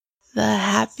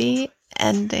Happy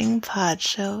Ending Pod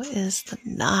Show is the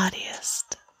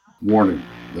naughtiest. Warning,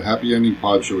 the Happy Ending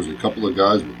Pod Show is a couple of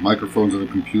guys with microphones and a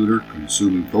computer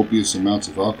consuming copious amounts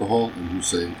of alcohol and who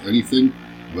say anything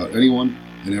about anyone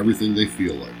and everything they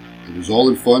feel like. It is all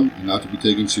in fun and not to be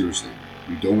taken seriously.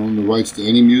 We don't own the rights to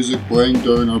any music playing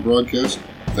during our broadcast.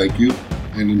 Thank you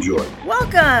and enjoy.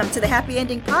 Welcome to the Happy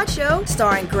Ending Pod Show,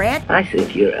 starring Grant. I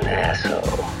think you're an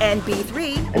asshole. And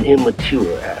B3. An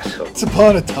immature asshole. Once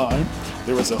upon a time,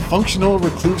 there was a functional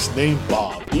recluse named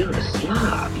Bob. You're a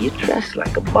slob. You dress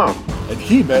like a bum. And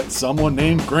he met someone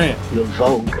named Grant. You're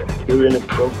vulgar. You're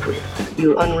inappropriate.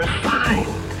 You're unrefined.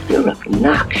 You're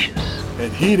obnoxious.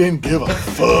 And he didn't give a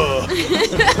fuck.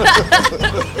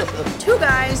 Two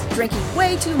guys drinking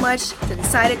way too much that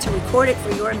decided to record it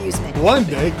for your amusement. One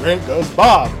day, Grant goes,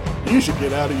 Bob, you should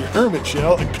get out of your hermit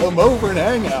shell and come over and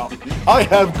hang out. I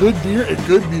have good beer and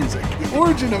good music. The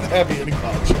origin of the Happy Ending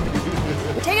Pod Show.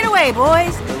 Take it away,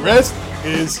 boys. The rest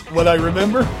is, what I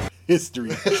remember, history.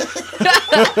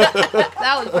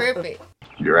 That was perfect.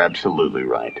 You're absolutely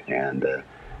right. And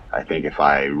I think if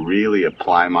I really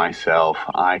apply myself,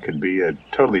 I could be a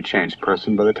totally changed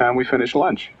person by the time we finish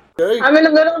lunch. Okay. I'm in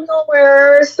the middle of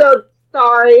nowhere, so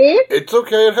sorry. It's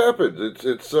okay, it happens.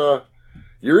 It's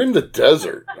you're in the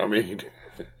desert. I mean.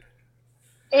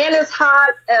 And it's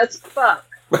hot as fuck.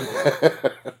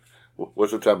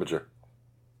 What's the temperature?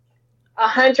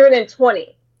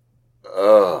 120.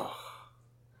 Oh.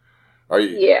 Are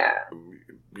you? Yeah.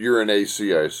 You're in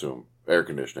AC, I assume. Air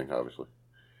conditioning, obviously.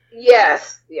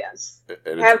 Yes.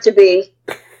 Have to be.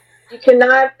 You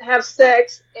cannot have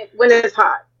sex when it's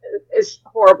hot. It's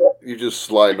horrible. You're just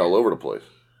sliding all over the place.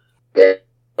 Yeah.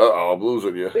 Uh-oh, I'm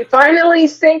losing you. We finally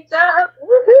synced up.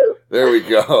 Woohoo! There we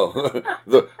go.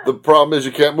 The problem is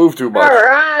you can't move too much. All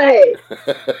right.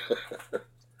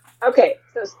 Okay,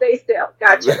 so stay still.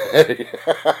 Gotcha.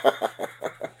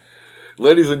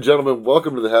 Ladies and gentlemen,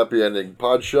 welcome to the Happy Ending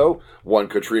Pod Show. One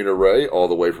Katrina Ray, all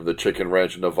the way from the Chicken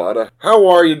Ranch in Nevada. How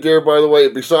are you, dear, by the way?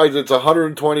 Besides, it's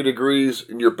 120 degrees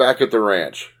and you're back at the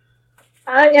ranch.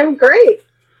 I am great.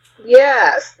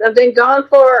 Yes, I've been gone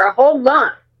for a whole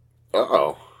month.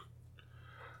 Uh-oh.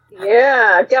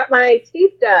 Yeah, I got my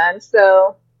teeth done,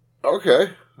 so.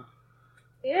 Okay.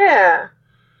 Yeah.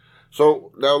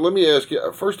 So, now let me ask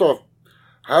you, first off,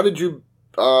 how did you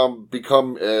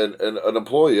become an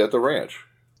employee at the ranch?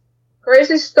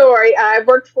 Crazy story. I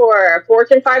worked for a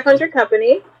Fortune 500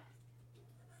 company.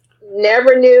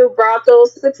 Never knew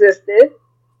brothels existed.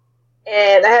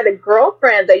 And I had a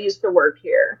girlfriend that used to work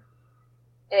here.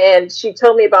 And she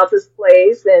told me about this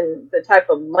place and the type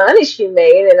of money she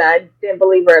made, and I didn't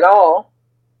believe her at all.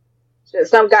 So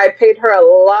some guy paid her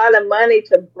a lot of money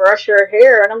to brush her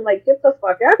hair, and I'm like, get the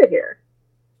fuck out of here.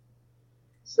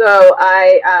 So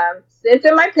I sent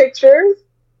them my pictures.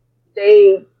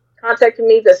 They contacted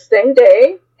me the same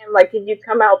day, and like, can you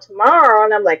come out tomorrow?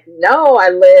 And I'm like, no, I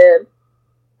live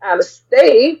out of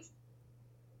state.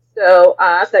 So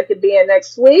I said I could be in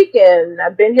next week, and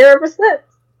I've been here ever since.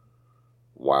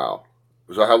 Wow.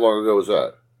 So how long ago was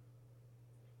that?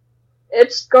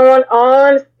 It's going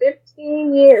on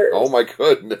 15 years. Oh my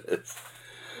goodness.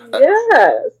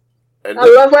 Yes. And I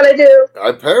love what I do.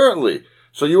 Apparently.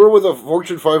 So you were with a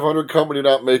Fortune 500 company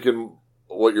not making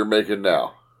what you're making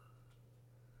now?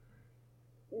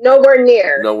 Nowhere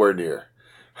near. Nowhere near.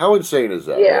 How insane is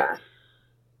that? Yeah. Right?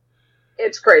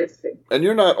 It's crazy. And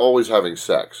you're not always having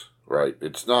sex, right?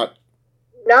 It's not.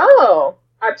 No.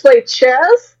 I play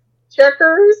chess,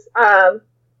 checkers, a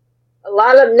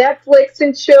lot of Netflix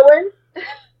and chilling.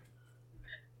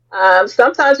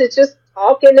 Sometimes it's just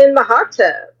talking in the hot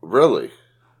tub. Really?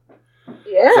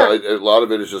 Yeah. So a lot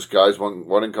of it is just guys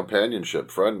wanting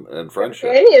companionship, friendship.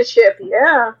 Companionship,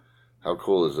 yeah. How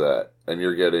cool is that? And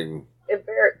you're getting...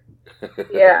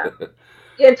 Yeah.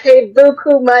 Getting paid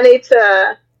buku money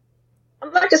to...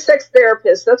 I'm like a sex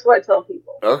therapist. That's what I tell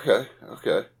people. Okay.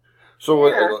 So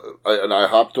yeah. I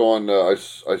hopped on.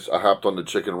 I hopped on the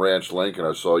Chicken Ranch link, and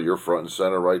I saw your front and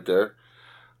center right there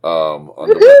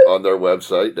on their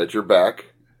website that you're back.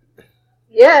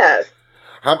 Yes.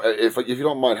 If you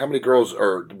don't mind, how many girls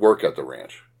work at the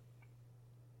ranch?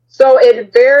 So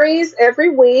it varies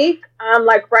every week.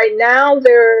 Like right now,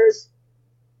 there's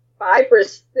 5 or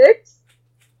 6.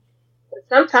 But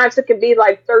sometimes it can be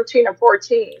like 13 or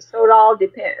 14. So it all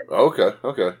depends.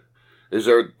 Okay. Is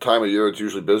there a time of year it's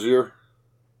usually busier?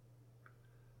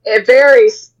 It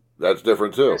varies. That's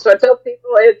different too. So I tell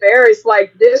people it varies.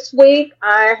 Like this week,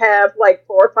 I have like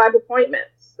 4 or 5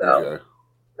 appointments. So okay.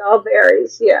 It all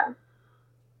varies. Yeah.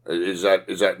 Is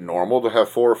that normal to have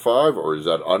 4 or 5, or is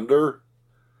that under?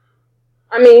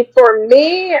 I mean, for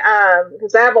me,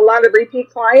 because I have a lot of repeat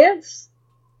clients,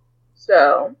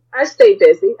 So I stay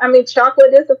busy. I mean,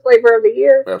 chocolate is the flavor of the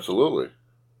year. Absolutely.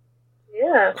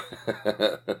 Yeah.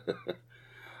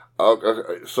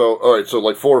 Okay, so all right, so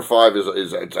like 4 or 5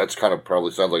 is that's kind of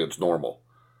probably sounds like it's normal.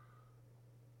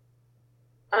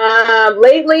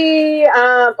 Lately,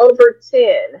 over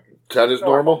 10. 10 is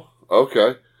normal?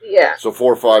 Okay. Yeah. So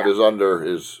 4 or 5 is under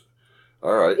is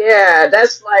all right. Yeah,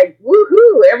 that's like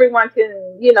woohoo! Everyone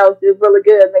can do really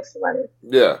good, make some money.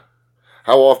 Yeah.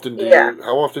 How often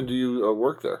do you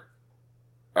work there?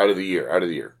 Out of the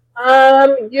year.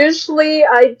 Usually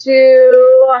I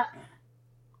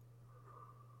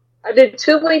did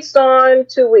 2 weeks on,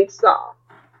 2 weeks off.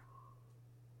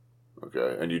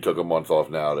 Okay, and you took a month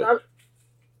off now to.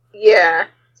 Yeah,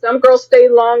 some girls stay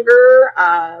longer.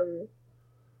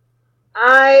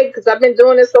 Because I've been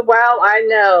doing this a while, I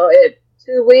know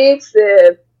 2 weeks.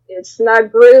 If it's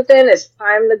not grooving, it's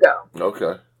time to go.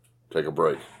 Okay, take a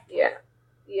break.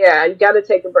 Yeah, you got to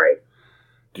take a break.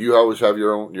 Do you always have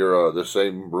your the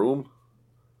same room?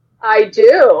 I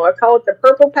do. I call it the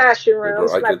Purple Passion Room.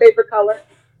 It's my favorite color.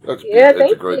 That's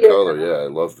a great color. Yeah, I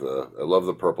love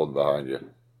the purple behind you.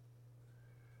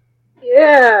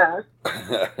 Yeah.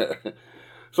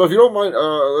 So if you don't mind,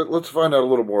 let's find out a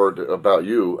little more about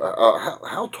you.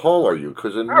 How tall are you?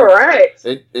 Because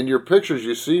in your pictures,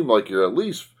 you seem like you're at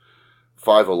least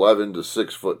 5'11" to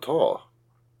 6 foot tall.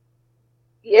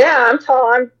 Yeah, I'm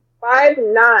tall. I'm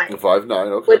 5'9". 5'9",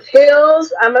 okay. With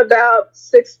heels, I'm about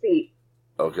 6 feet.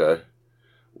 Okay.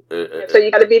 So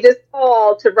you got to be this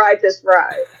tall to ride this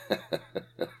ride.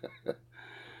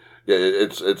 Yeah,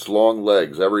 it's long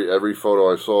legs. Every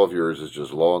photo I saw of yours is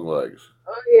just long legs.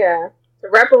 Oh yeah, to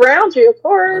wrap around you, of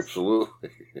course.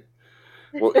 Absolutely.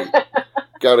 Well,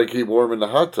 got to keep warm in the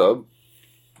hot tub.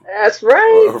 That's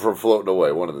right. Or from floating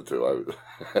away, one of the two.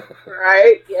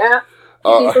 Right. Yeah.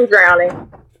 Keep from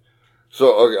drowning.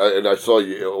 So, okay, and I saw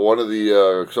you. One of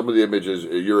the some of the images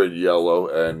you're in yellow,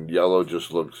 and yellow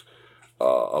just looks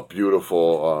a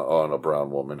beautiful on a brown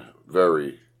woman.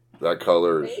 That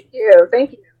color is.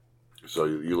 Thank you. So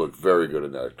you look very good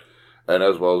in that, and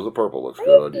as well as the purple looks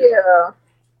good on you.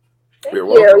 Thank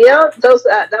you. Yeah, that was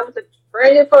a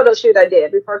brand new photo shoot I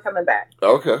did before coming back.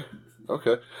 Okay,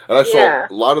 and I saw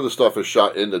a lot of the stuff is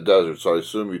shot in the desert, so I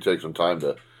assume you take some time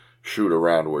to shoot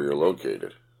around where you're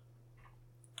located.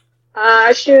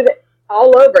 I shoot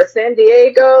all over San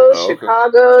Diego,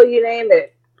 Chicago, you name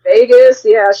it. Vegas,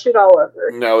 yeah, I shoot all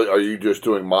over. Now, are you just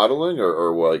doing modeling,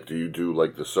 or like do you do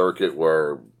like the circuit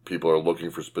where people are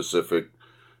looking for specific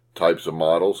types of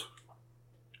models?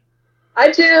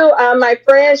 I do. My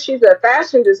friend, she's a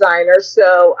fashion designer,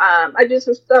 so I do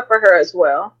some stuff for her as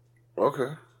well.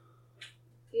 Okay.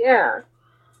 Yeah.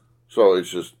 So it's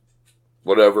just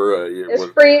whatever. It's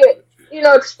free,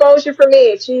 exposure for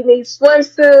me. If she needs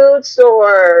swimsuits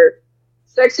or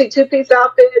sexy 2-piece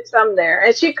outfits, I'm there,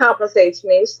 and she compensates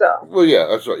me. So. Well, yeah,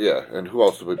 that's right. Yeah, and who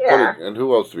else to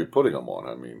be putting them on?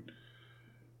 I mean.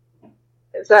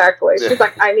 Exactly. She's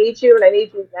like, I need you, and I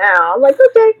need you now. I'm like,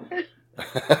 okay.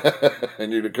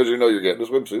 And because you're getting a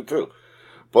swimsuit too.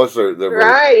 Plus, they're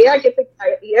right. Yeah,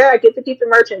 I get to keep the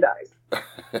merchandise.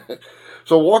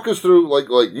 So walk us through, like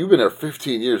you've been there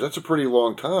 15 years. That's a pretty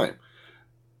long time.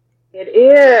 It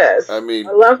is. I mean,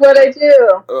 I love what I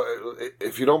do.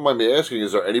 If you don't mind me asking,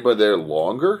 is there anybody there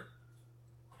longer?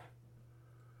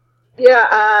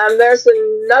 Yeah, there's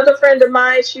another friend of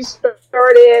mine. She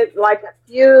started like a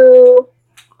few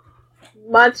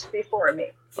months before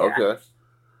me. Yeah.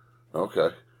 Okay.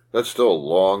 That's still a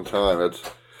long time. That's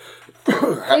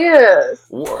yes.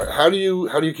 How do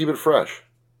you keep it fresh?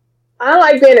 I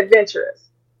like being adventurous.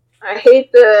 I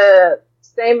hate the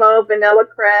same old vanilla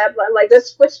crab. I'm like,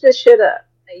 let's switch this shit up.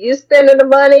 You spending the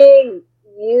money,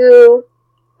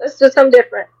 let's do something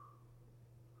different.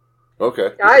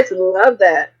 Okay. Guys love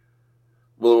that.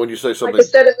 Well, when you say something, like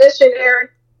instead of missionary,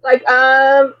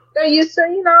 they used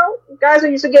to, guys are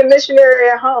used to get missionary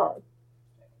at home.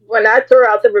 When I throw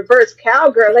out the reverse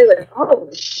cowgirl, they like, oh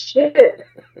shit.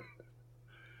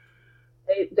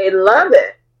 They love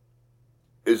it.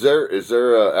 Is there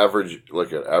an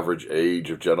average age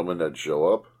of gentlemen that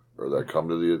show up or that come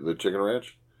to the chicken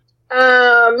ranch?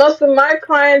 Most of my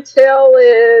clientele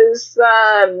is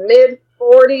mid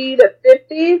 40 to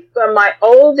 50, but my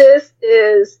oldest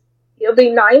he'll be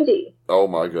 90. Oh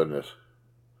my goodness.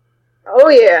 Oh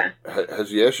yeah. Has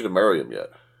he asked you to marry him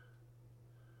yet?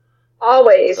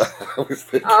 Always. Always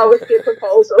get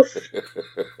proposals.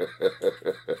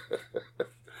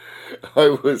 I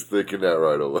was thinking that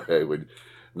right away. When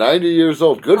 90 years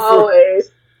old, good for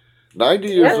always. 90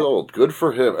 years old, good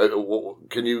for him.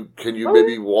 Can you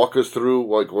maybe walk us through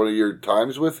like one of your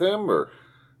times with him, or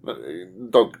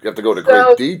Don't have to go into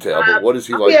great detail, but what does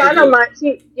he like to do? I don't mind.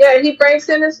 He brings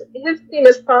in his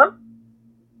penis pump.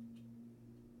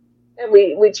 And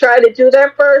we try to do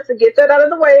that first to get that out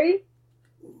of the way.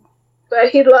 But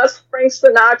he loves Frank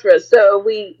Sinatra, so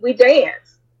we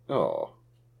dance. Oh.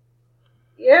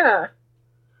 Yeah.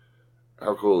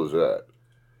 How cool is that?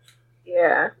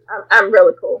 Yeah, I'm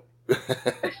really cool.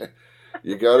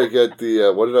 You got to get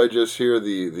the, what did I just hear?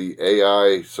 The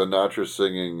AI Sinatra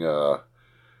singing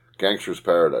Gangster's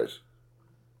Paradise.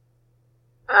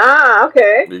 Ah,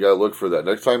 okay. You got to look for that.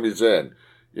 Next time he's in,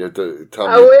 you have to tell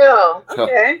me. I will.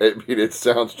 Okay. I mean, it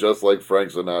sounds just like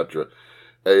Frank Sinatra.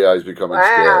 AI is becoming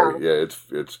scary. Yeah,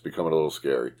 it's becoming a little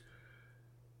scary.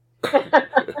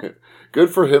 Good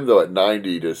for him, though, at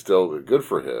 90 to still, good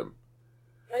for him.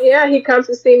 Yeah, he comes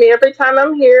to see me every time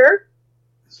I'm here.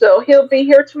 So he'll be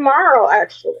here tomorrow,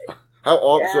 actually. How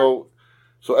often? Yeah.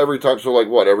 So every time, so like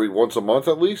what, every once a month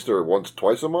at least, or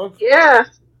twice a month? Yeah.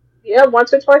 Yeah,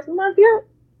 once or twice a month, yeah.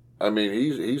 I mean,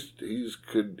 he's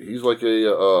like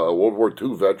a World War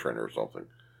II veteran or something.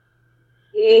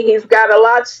 He's got a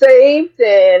lot saved,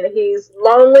 and he's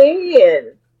lonely,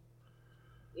 and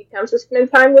he comes to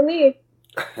spend time with me.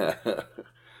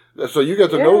 So you get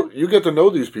to know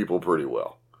these people pretty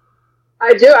well.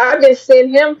 I do. I've been seeing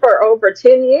him for over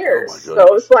 10 years,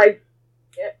 so it's like,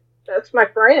 yeah, that's my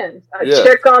friend. I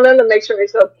check on him to make sure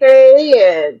he's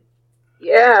okay, and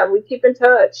yeah, we keep in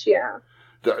touch. Yeah.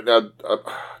 Now,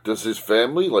 does his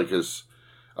family,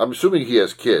 I'm assuming he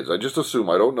has kids. I just assume,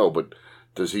 I don't know, but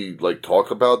does he talk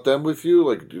about them with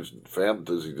you? Does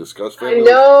he discuss family? I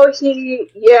know he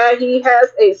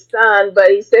has a son, but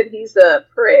he said he's a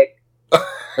prick.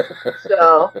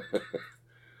 So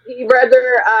he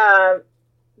rather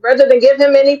than give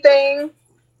him anything,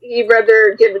 he'd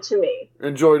rather give it to me.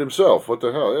 Enjoyed himself. What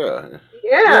the hell? Yeah.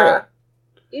 Yeah.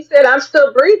 He said, I'm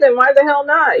still breathing. Why the hell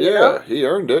not? You know? He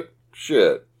earned it.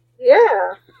 Shit.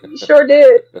 Yeah, he sure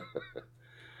did.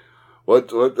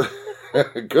 What?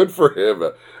 Good for him.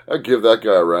 I give that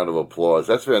guy a round of applause.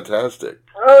 That's fantastic.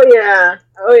 Oh, yeah.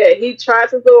 He tries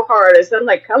his little hardest. I'm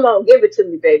like, come on, give it to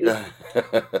me, baby.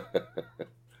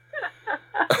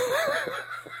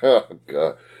 Oh,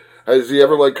 God. Has he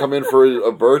ever, come in for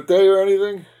a birthday or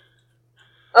anything?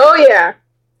 Oh, yeah.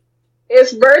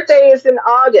 His birthday is in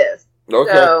August.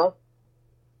 Okay. So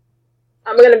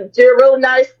I'm going to do real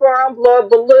nice for him, blow up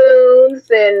balloons,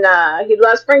 and he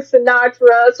loves Frank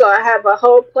Sinatra, so I have a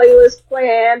whole playlist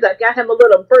planned. I got him a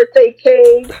little birthday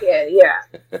cake, yeah.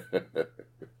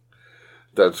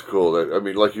 That's cool. I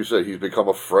mean, like you said, he's become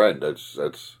a friend.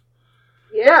 That's.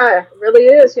 Yeah, it really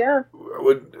is, yeah.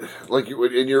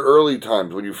 In your early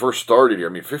times, when you first started here,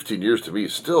 I mean, 15 years to me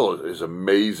still is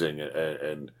amazing.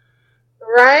 And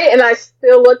right, and I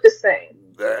still look the same.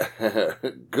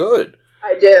 Good.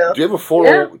 I do. Do you have a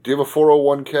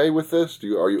 401k with this?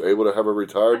 Are you able to have a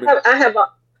retirement? I have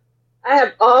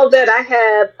all that. I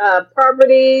have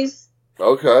properties.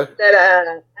 Okay. That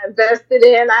I invested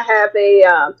in. I have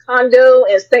a condo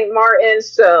in St. Martin.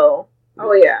 So,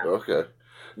 yeah. Okay.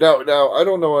 Now I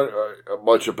don't know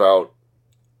much about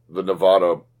the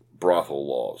Nevada brothel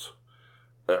laws.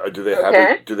 Do they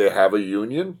have a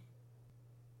union?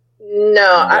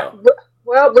 No.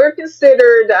 We're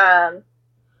considered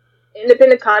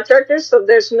independent contractors, so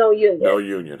there's no union. No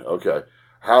union. Okay.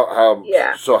 How?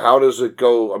 Yeah. So how does it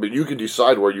go? I mean, you can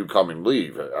decide where you come and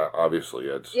leave.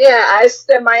 Obviously, I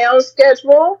set my own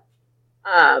schedule.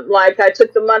 I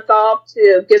took the month off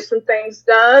to get some things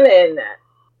done, and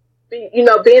being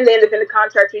the independent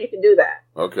contractor, you can do that.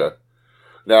 Okay.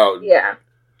 Now. Yeah.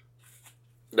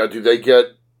 Now, do they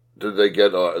get?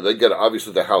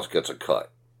 Obviously, the house gets a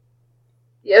cut.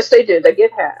 Yes, they do. They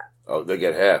get half. Oh, they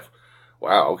get half.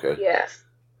 Wow. Okay. Yes.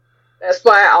 That's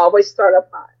why I always start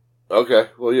up high. Okay.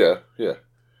 Well, yeah. You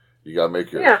gotta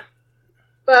make your. Yeah.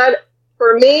 But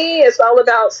for me, it's all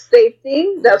about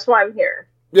safety. That's why I'm here.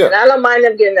 Yeah. And I don't mind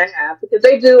them getting a half because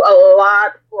they do a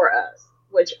lot for us,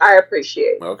 which I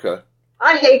appreciate. Okay.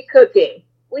 I hate cooking.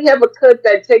 We have a cook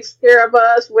that takes care of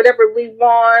us, whatever we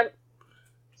want.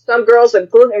 Some girls are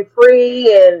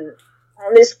gluten-free and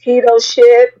on this keto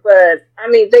shit, but, I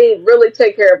mean, they really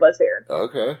take care of us here.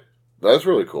 Okay. That's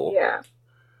really cool. Yeah,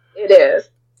 it is.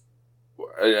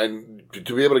 And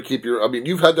to be able to keep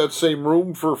you've had that same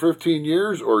room for 15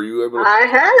 years, or are you able to? I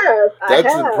have.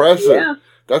 That's impressive. Yeah.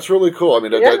 That's really cool. I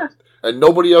mean, and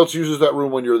nobody else uses that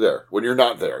room when you're there, when you're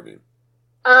not there, I mean.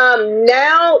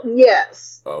 Now,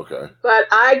 yes. Okay. But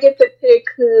I get to pick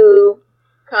who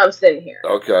comes in here.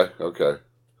 Okay.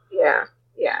 Yeah.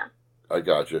 I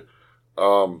got you.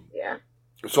 Yeah.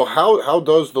 So how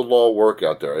does the law work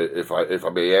out there, if I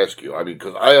may ask you? I mean,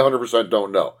 because I 100%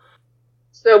 don't know.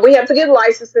 So we have to get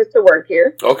licenses to work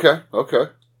here. Okay.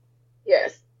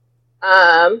 Yes.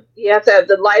 You have to have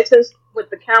the license with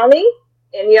the county,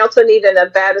 and you also need a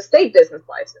Nevada state business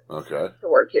license. Okay. To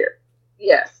work here.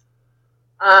 Yes.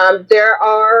 There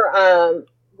are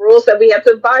rules that we have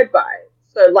to abide by.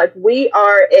 So, like, we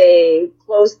are a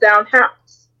closed down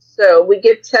house. So we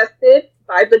get tested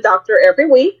by the doctor every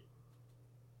week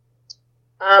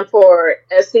for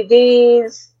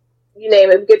STDs, you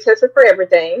name it. We get tested for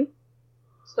everything.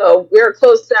 So we're a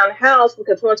closed down house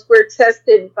because once we're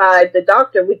tested by the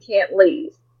doctor, we can't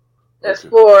leave. That's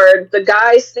for the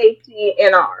guy's safety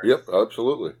and ours. Yep,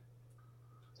 absolutely.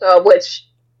 So, which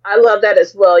I love that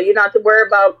as well. You don't have to worry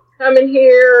about coming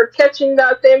here, catching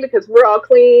nothing because we're all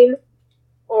clean,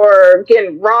 or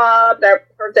getting robbed.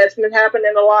 That's been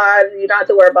happening a lot. You don't have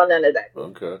to worry about none of that.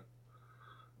 Okay.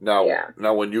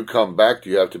 Now, when you come back, do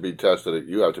you have to be tested?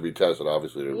 You have to be tested,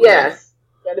 obviously. Yes.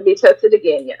 You have to be tested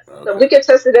again, yes. Okay. So we get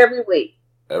tested every week.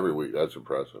 Every week. That's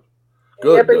impressive.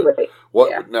 Good. Every week.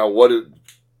 Now, what is...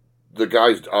 The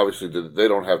guys, obviously, they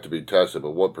don't have to be tested,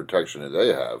 but what protection do they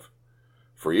have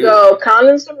for you? So,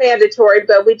 condoms are mandatory,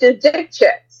 but we do dick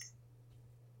checks.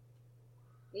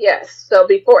 Yes. So,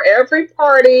 before every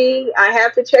party, I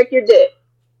have to check your dick.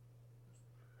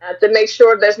 I have to make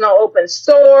sure there's no open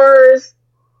sores.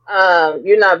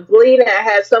 You're not bleeding. I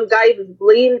had some guy who was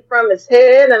bleeding from his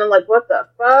head, and I'm like, what the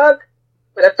fuck?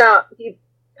 But I found he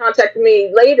contacted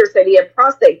me later, said he had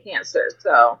prostate cancer,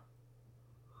 so...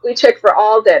 We check for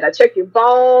all that. I check your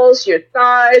balls, your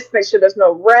thighs, make sure there's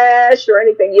no rash or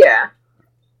anything. Yeah.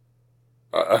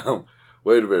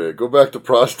 Wait a minute. Go back to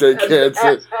prostate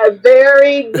cancer. A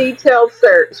very detailed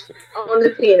search on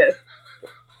the penis.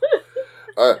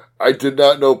 I did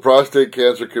not know prostate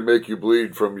cancer can make you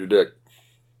bleed from your dick.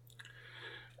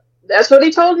 That's what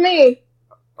he told me.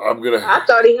 I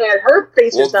thought he had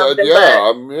herpes or something.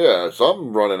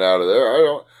 Something running out of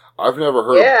there. I've never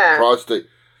heard of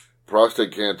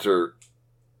prostate cancer.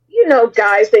 You know,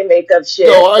 guys, they make up shit.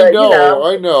 No, I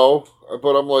know.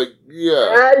 But I'm like,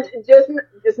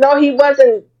 just know he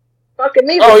wasn't fucking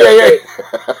me.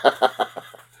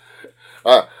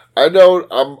 I know.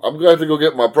 I'm going to have to go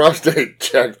get my prostate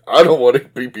checked. I don't want to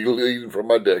be bleeding from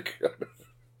my dick.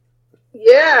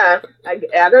 Yeah. I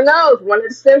don't know. It's one of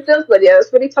the symptoms, but yeah,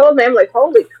 that's what he told me. I'm like,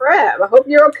 holy crap. I hope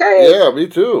you're okay. Yeah, me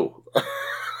too.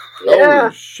 Yeah.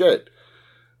 Holy shit.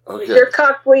 Okay. Is your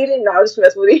cock bleeding? No, I'll just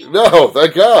mess with you. No,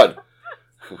 thank God.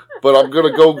 But I'm going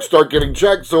to go start getting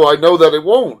checked so I know that it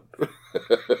won't.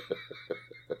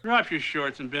 Drop your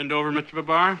shorts and bend over, Mr.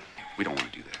 Babar. We don't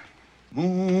want to do that.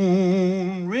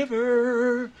 Moon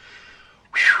River.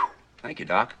 Whew. Thank you,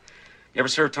 Doc. You ever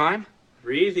serve time?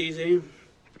 Breathe easy.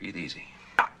 Breathe easy.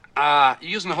 You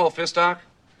using the whole fist, Doc?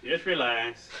 Just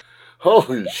relax.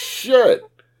 Holy shit.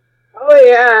 Oh,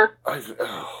 yeah.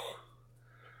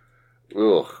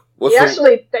 He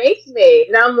actually thanked me.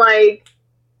 And I'm like,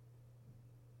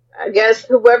 I guess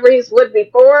whoever he's with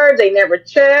before, they never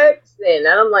checked. And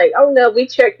I'm like, oh, no, we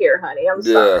check here, honey. I'm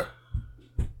sorry.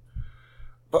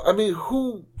 But, I mean,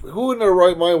 who in their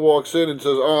right mind walks in and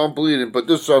says, oh, I'm bleeding, but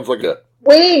this sounds like a...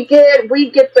 We get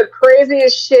the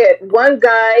craziest shit. One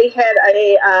guy had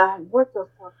what the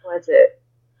fuck was it?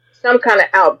 Some kind of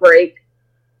outbreak.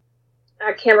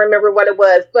 I can't remember what it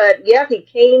was, but yeah, he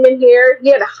came in here.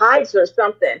 He had hives or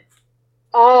something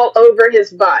all over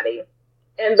his body.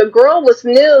 And the girl was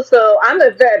new, so I'm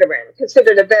a veteran,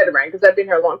 considered a veteran, because I've been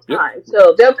here a long time. Yep.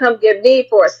 So they'll come get me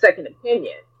for a second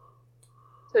opinion.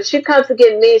 So she comes to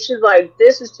get me, and she's like,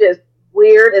 this is just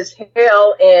weird as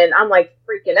hell. And I'm like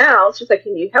freaking out. She's like,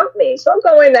 can you help me? So I'm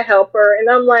going to help her, and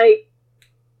I'm like,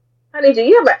 honey, do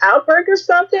you have an outbreak or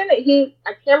something? And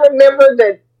I can't remember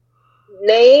the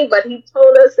name, but he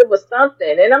told us it was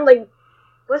something. And I'm like,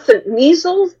 what's it,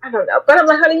 measles? I don't know. But I'm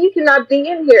like, honey, you cannot be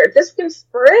in here. This can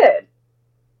spread.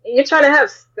 And you're trying to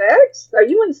have sex? Are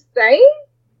you insane?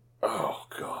 Oh,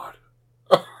 God.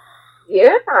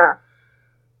 Yeah.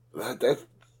 That's...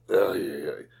 How do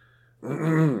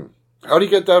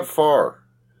you get that far?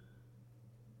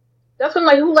 That's when,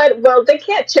 like, they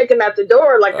can't check him at the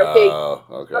door. Like, okay.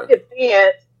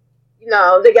 You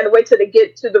know, they got to wait till they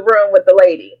get to the room with the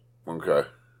lady. Okay.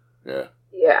 Yeah.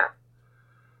 Yeah.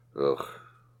 Ugh.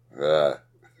 Yeah.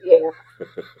 Yeah.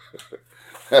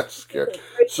 That's scary.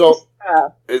 So,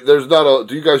 there's not a...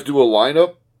 Do you guys do a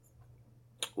lineup?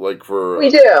 Like for... We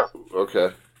do.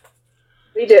 Okay.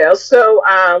 We do. So,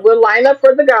 we'll line up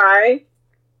for the guy.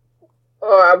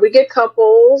 We get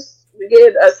couples. We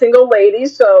get a single lady.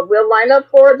 So, we'll line up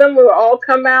for them. We'll all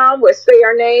come out. We'll say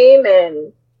our name.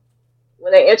 And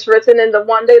when they're interested in the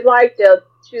one they like, they'll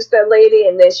choose that lady.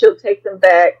 And then she'll take them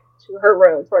back to her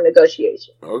room for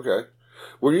negotiation. Okay.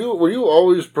 Were you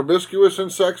always promiscuous in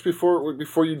sex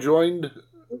before you joined?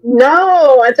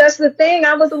 No, and that's the thing.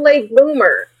 I was a late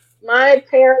bloomer. My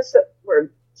parents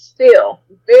were still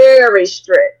very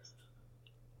strict.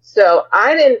 So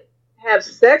I didn't have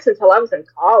sex until I was in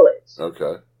college.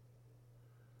 Okay.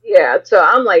 Yeah, so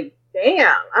I'm like,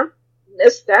 damn, I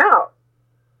missed out.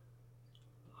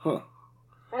 Huh.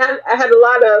 I had a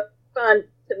lot of fun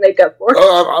to make up for.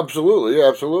 Oh, absolutely,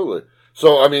 absolutely.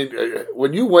 So, I mean,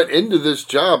 when you went into this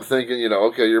job thinking,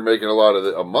 okay, you're making a lot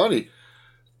of money,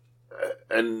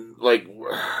 and like,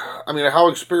 I mean, how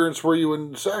experienced were you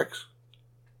in sex?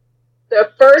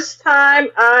 The first time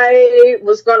I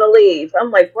was going to leave,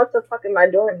 I'm like, what the fuck am I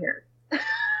doing here?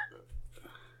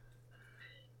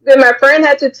 Then my friend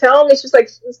had to tell me, she's like,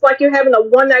 it's like you're having a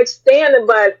one-night stand,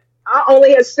 but I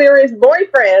only had serious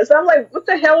boyfriends. I'm like, what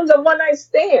the hell is a one-night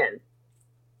stand?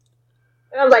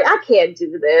 And I'm like, I can't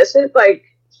do this. It's like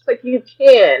you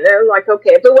can. And I'm like,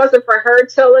 okay, if it wasn't for her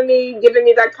telling me, giving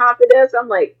me that confidence, I'm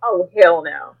like, oh, hell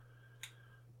no.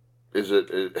 Is it?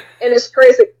 And it's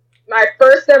crazy. My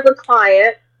first ever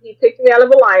client, he picked me out of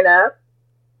a lineup,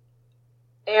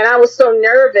 and I was so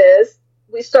nervous.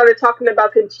 We started talking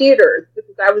about computers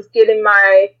because I was getting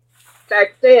my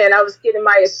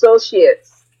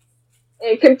associates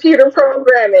in computer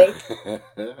programming.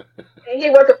 And he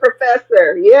was a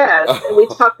professor, yes. Oh. And we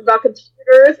talked about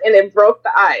computers, and it broke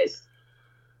the ice.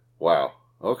 Wow.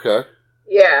 Okay.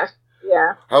 Yeah.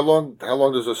 How long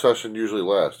does a session usually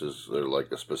last? Is there like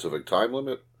a specific time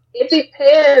limit? It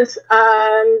depends.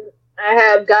 I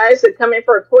have guys that come in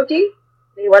for a quickie.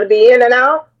 They want to be in and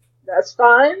out. That's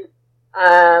fine.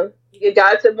 You get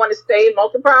guys that want to stay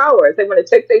multiple hours. They want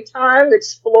to take their time,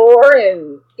 explore,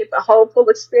 and get the whole full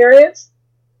experience.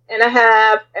 And I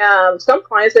have some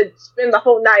clients that spend the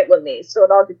whole night with me, so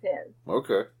it all depends.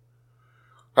 Okay.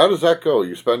 How does that go?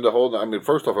 You spend the whole night? I mean,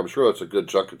 first off, I'm sure that's a good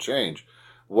chunk of change.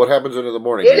 What happens in the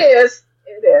morning? It is.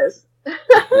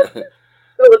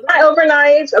 So with my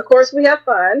overnights, of course, we have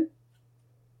fun.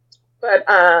 But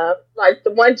like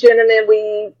the one gentleman,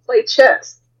 we play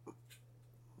chess.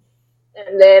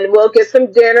 And then we'll get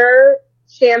some dinner,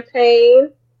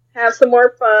 champagne, have some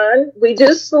more fun. We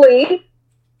do sleep.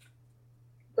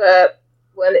 But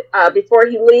when before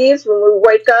he leaves, when we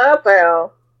wake up,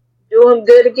 I'll do him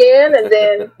good again, and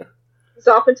then he's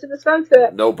off into the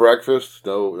sunset. No breakfast?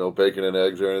 No bacon and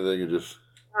eggs or anything? You just...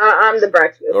 I'm the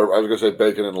breakfast. Or I was going to say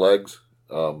bacon and legs.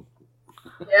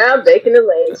 Yeah, bacon and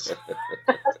legs.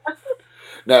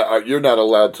 Now, you're not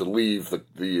allowed to leave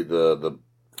the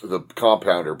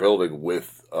compound or building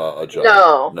with a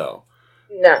job. No.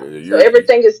 So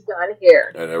everything is done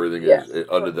here. And everything is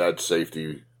under that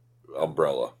safety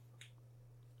umbrella.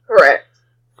 Correct.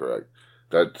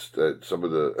 That's some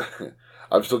of the...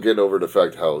 I'm still getting over the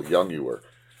fact how young you were.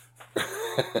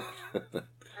 I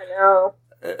know.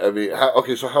 I mean,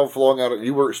 so how long out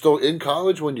you were still in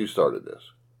college when you started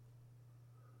this?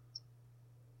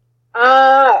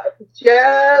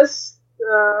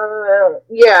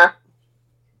 Yeah.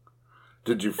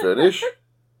 Did you finish?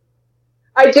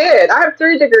 I did. I have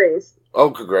 3 degrees. Oh,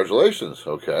 congratulations.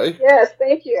 Okay. Yes,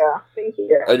 thank you.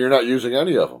 And you're not using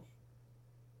any of them?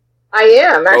 I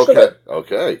am, actually.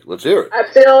 Okay. Let's hear it. I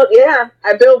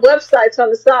build websites on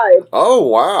the side. Oh,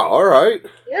 wow. All right.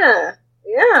 Yeah.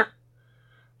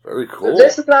 Very cool. So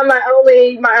this is not my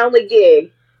only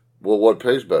gig. Well, what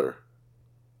pays better?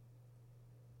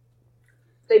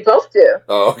 They both do.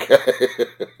 Oh, okay.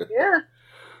 Yeah.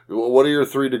 What are your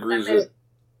 3 degrees in?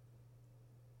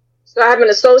 So I have an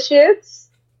associate's,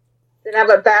 then I have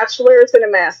a bachelor's and a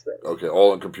master's. Okay,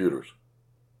 all in computers.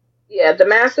 Yeah, the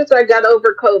master's I got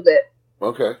over COVID.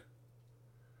 Okay.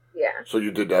 Yeah. So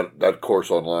you did that course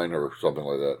online or something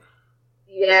like that?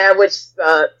 Yeah, which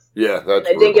sucks. Yeah, that's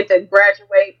I didn't get to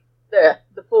graduate, the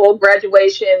full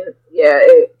graduation.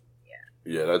 That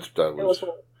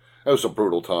was a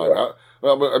brutal time. Yeah.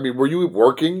 I mean, were you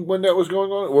working when that was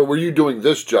going on? Or were you doing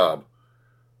this job?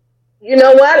 You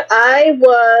know what? I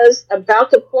was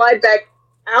about to fly back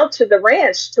out to the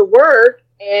ranch to work,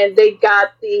 and they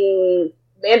got the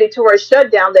mandatory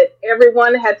shutdown that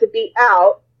everyone had to be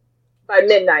out by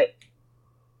midnight.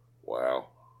 Wow.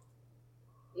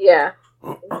 Yeah.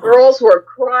 Girls were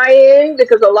crying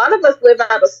because a lot of us live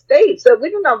out of state, so we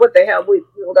didn't know what the hell we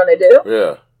were going to do.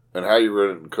 Yeah. And how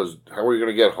were you going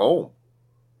to get home?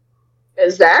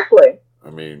 Exactly. I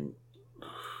mean,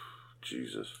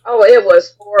 Jesus. Oh, it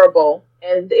was horrible.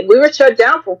 And we were shut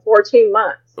down for 14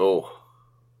 months. Oh.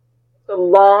 It's a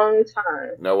long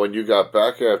time. Now, when you got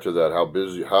back after that, how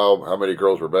many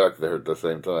girls were back there at the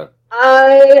same time?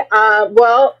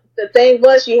 Well, the thing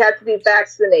was you had to be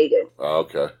vaccinated. Oh,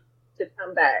 okay. to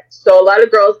come back. So a lot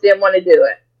of girls didn't want to do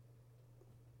it.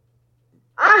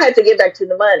 I had to get back to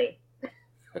the money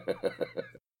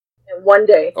in one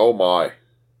day. Oh, my.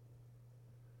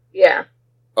 Yeah.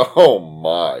 Oh,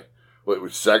 my. Wait,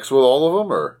 was sex with all of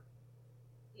them, or?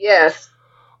 Yes.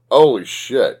 Holy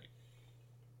shit.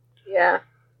 Yeah.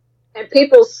 And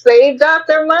people saved up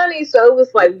their money, so it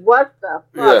was like, what the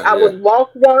fuck? I would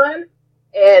walk one,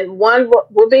 and one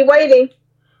would be waiting.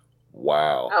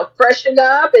 Wow. I'll freshen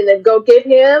up and then go get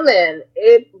him, and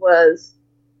it was...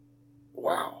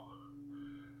 Wow.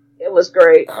 It was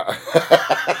great. A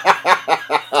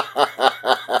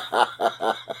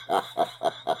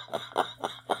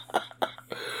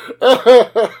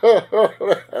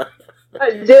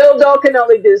dildo can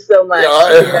only do so much,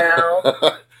 you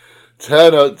know?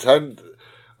 10.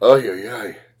 Oh,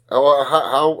 yeah.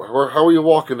 How were you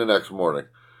walking the next morning?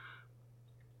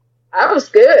 I was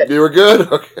good. You were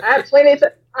good? Okay. I had plenty of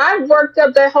I worked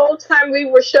up the whole time we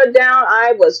were shut down.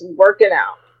 I was working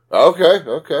out. Okay.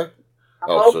 The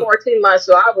whole 14 months,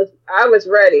 so I was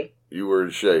ready. You were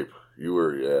in shape. You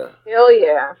were, yeah. Hell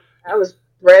yeah. I was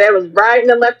ready. I was riding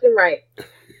the left and right.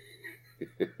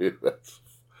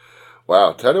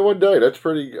 Wow, 10 in one day. That's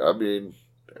pretty, I mean,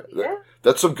 yeah.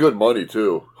 That's some good money,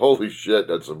 too. Holy shit,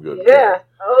 that's some good Yeah. money.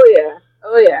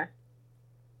 Oh, yeah.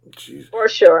 Jeez. For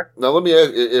sure. Now, let me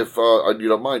ask, if you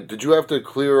don't mind, did you have to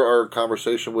clear our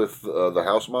conversation with the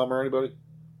house mom or anybody?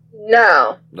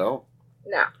 No. No?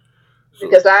 No. So,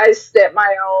 because I set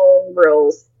my own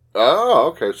rules. Oh,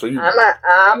 okay. So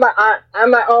I'm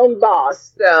my own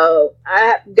boss. So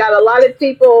I got a lot of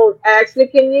people ask me,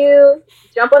 "Can you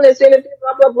jump on this interview?"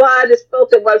 Blah blah blah. I just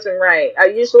felt it wasn't right. I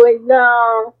usually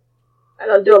I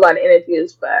don't do a lot of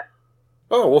interviews, but.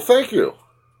 Oh well, thank you.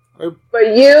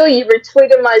 But you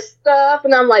retweeted my stuff,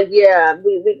 and I'm like, yeah,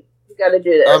 we got to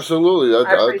do this. Absolutely,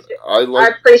 I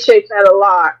appreciate that a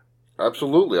lot.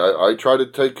 Absolutely, I try to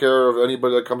take care of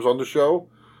anybody that comes on the show.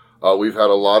 We've had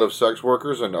a lot of sex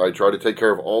workers, and I try to take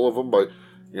care of all of them by,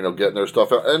 getting their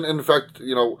stuff out. And in fact,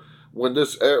 when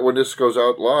this goes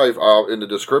out live, in the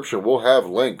description, we'll have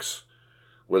links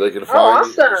where they can find.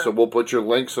 Awesome. So we'll put your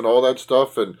links and all that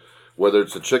stuff, and whether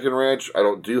it's a chicken ranch,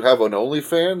 do you have an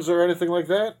OnlyFans or anything like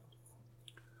that?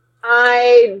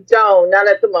 I don't, not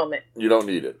at the moment. You don't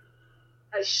need it.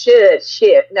 I should,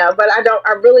 no, but I don't.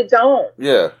 I really don't.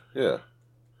 Yeah. Yeah.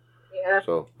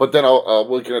 So, but then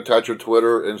we can attach your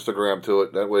Twitter, Instagram to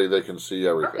it. That way they can see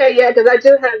everything. Okay, yeah, because I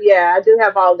do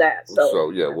have all that.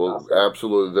 So yeah, well, awesome.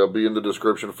 Absolutely, they'll be in the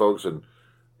description, folks, and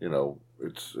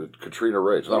it's Katrina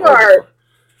Ray. It's not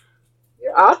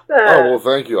You're awesome. Oh well,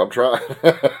 thank you. I'm trying.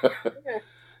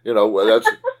 That's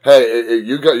hey,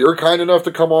 you're kind enough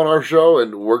to come on our show,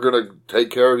 and we're gonna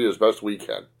take care of you as best we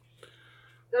can.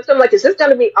 So I'm like, is this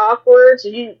gonna be awkward?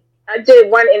 I did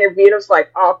one interview and it was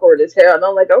like awkward as hell, and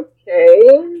I'm like,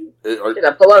 okay, did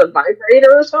I pull out a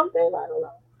vibrator or something? I don't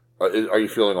know. Are you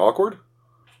feeling awkward?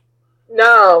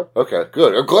 No. Okay,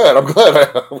 good. I'm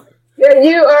glad. Yeah,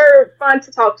 you are fun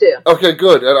to talk to. Okay,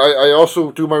 good. And I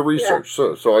also do my research,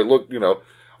 so I look.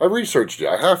 I researched you.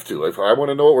 I have to. If I want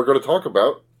to know what we're going to talk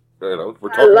about, we're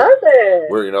talking. I love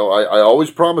it. Where I always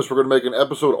promise we're going to make an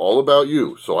episode all about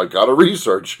you, so I got to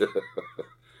research.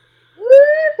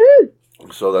 Woo-hoo.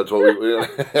 So that's what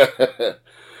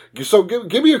we. So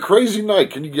give me a crazy night.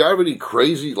 Can you have any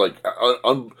crazy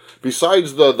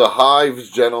besides the Hives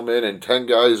gentlemen and 10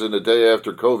 guys in the day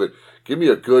after COVID? Give me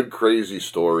a good crazy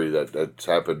story that's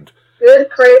happened. Good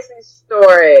crazy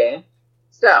story.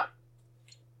 So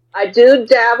I do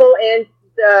dabble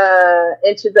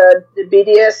into the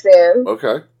BDSM.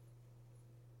 Okay.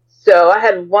 So I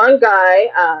had one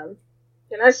guy.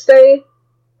 Can I say?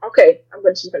 Okay, I'm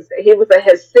just going to say he was a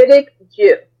Hasidic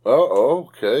Jew. Oh,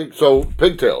 okay. So,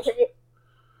 pigtails.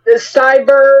 The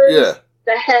sideburns,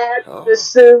 the hat, the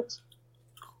suit.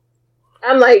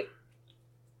 I'm like,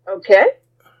 okay.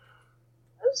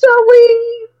 So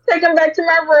we take him back to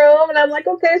my room, and I'm like,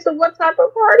 okay, so what type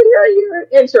of party are you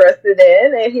interested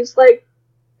in? And he's like,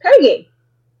 pegging.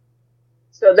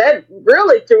 So that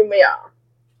really threw me off.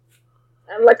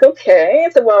 I'm like, okay. I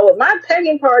said, well, with my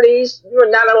pegging parties, you're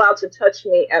not allowed to touch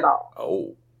me at all.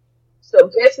 Oh.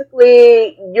 So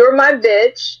basically, you're my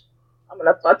bitch. I'm going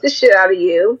to fuck the shit out of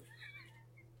you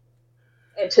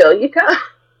until you come.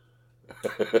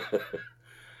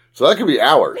 So that could be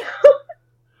hours.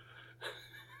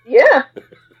 Yeah.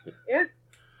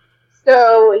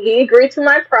 So he agreed to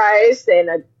my price, and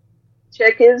I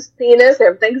check his penis.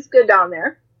 Everything's good down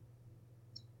there.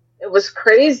 It was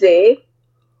crazy.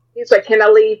 He's like, can I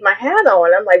leave my hat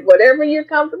on? I'm like, whatever you're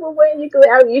comfortable with. You can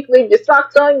leave your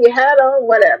socks on, your hat on,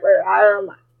 whatever. I don't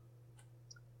mind.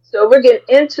 So we're getting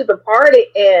into the party,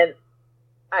 and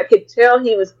I could tell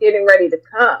he was getting ready to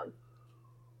come.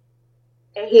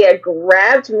 And he had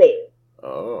grabbed me.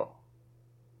 Oh.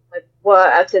 Like, well,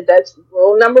 I said, that's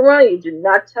rule number 1. You do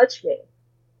not touch me.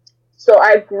 So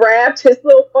I grabbed his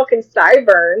little fucking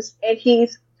sideburns, and he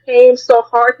came so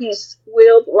hard he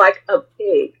squealed like a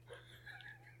pig.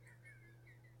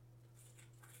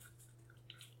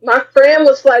 My friend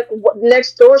was like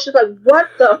next door. She's like, "What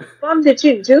the fuck did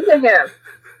you do to him?"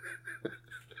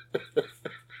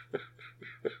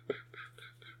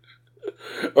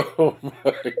 Oh my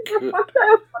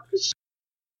god!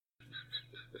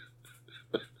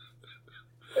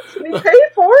 That's what he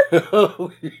paid for.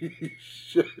 Holy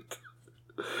shit!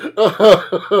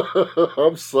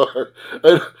 I'm sorry.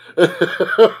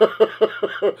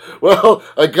 Well,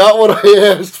 I got what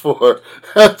I asked for.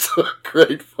 That's a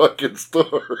great fucking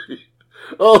story.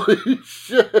 Holy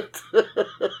shit.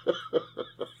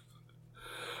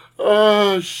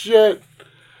 Oh, shit.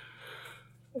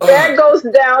 That goes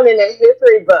down in the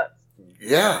history books.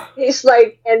 Yeah. He's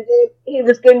like, and then he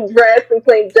was getting dressed and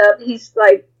cleaned up. He's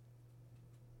like,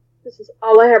 this is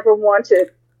all I ever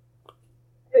wanted.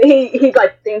 He's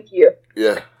like, thank you.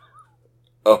 Yeah.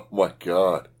 Oh my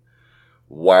god.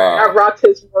 Wow. I rocked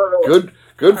his world.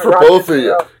 Good for both of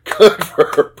you. Good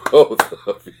for both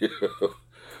of you.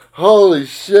 Holy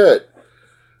shit.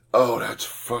 Oh,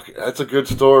 that's a good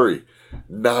story.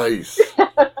 Nice.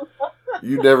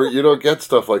 You don't get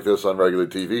stuff like this on regular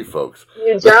TV, folks.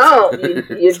 You don't.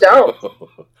 You don't.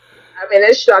 I mean,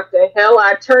 it shocked the hell.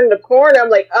 I turned the corner. I'm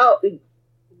like, oh,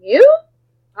 you?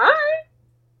 Hi.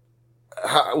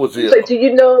 How was he? He's like, do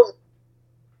you know?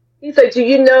 He's like, do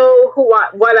you know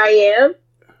what I am?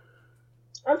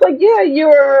 I was like, yeah,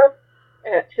 you're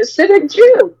a Hasidic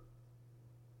Jew.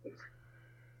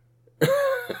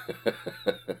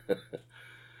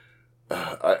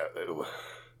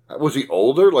 Was he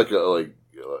older?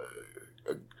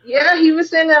 Yeah, he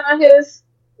was in his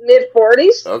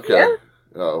mid-40s. Okay. Yeah.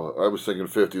 Oh, I was thinking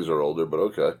 50s or older, but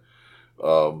okay.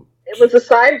 It was the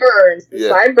sideburns.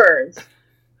 Sideburns.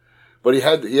 But he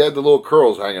had the little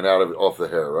curls hanging out off the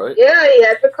hair, right? Yeah, he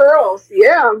had the curls.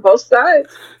 Yeah, on both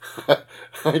sides.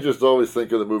 I just always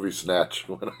think of the movie Snatch.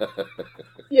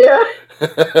 Yeah.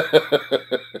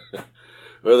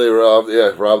 Where they robbed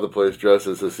the place dressed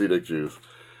as Hasidic Jews.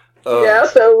 Yeah,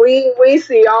 so we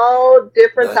see all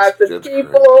different types of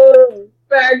people,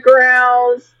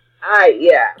 backgrounds.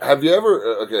 Have you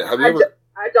ever?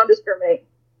 I don't discriminate.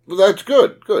 Well, that's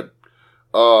good. Good.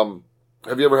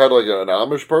 Have you ever had like an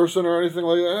Amish person or anything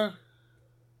like that?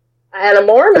 I had a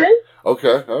Mormon.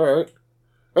 Okay, all right,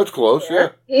 that's close. Yeah.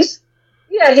 He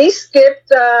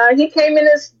skipped. He came in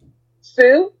his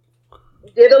suit,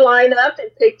 did a lineup,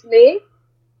 and picked me.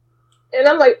 And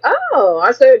I'm like, oh.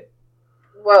 I said,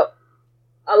 well,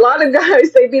 a lot of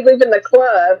guys, they be leaving the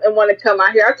club and want to come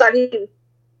out here. I thought he was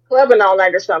clubbing all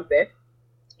night or something.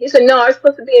 He said, no, I'm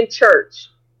supposed to be in church.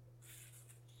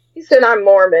 He said, I'm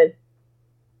Mormon.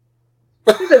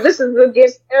 He said, this is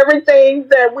against everything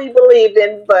that we believe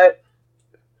in, but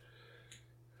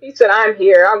he said, I'm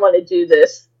here. I want to do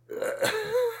this.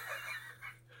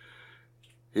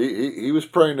 He was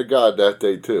praying to God that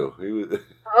day, too. He was.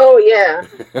 Oh, yeah.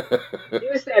 He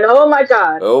was saying, oh, my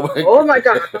God. Oh, my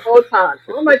God, the whole time.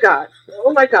 Oh, my God.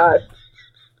 Oh, my God.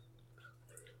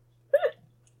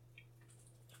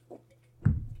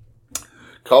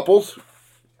 Couples?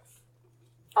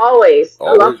 Always.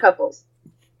 I love couples.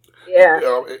 Yeah.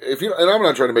 And I'm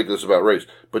not trying to make this about race,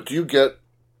 but do you get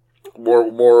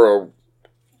more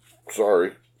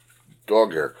sorry,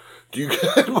 dog hair. Do you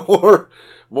get more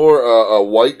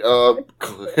white I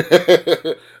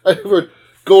have a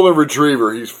golden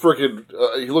retriever. He's freaking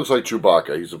he looks like Chewbacca.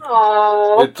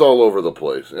 It's all over the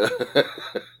place.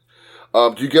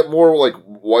 Do you get more like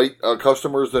white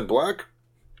customers than black?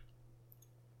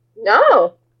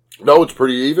 No, it's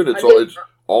pretty even. It's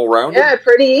all rounded. Yeah,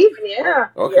 pretty even. Yeah.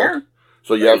 Okay. Yeah.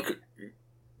 So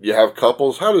you have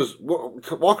couples.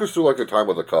 Walk us through like a time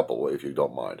with a couple, if you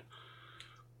don't mind.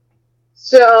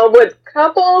 So with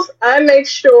couples, I make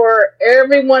sure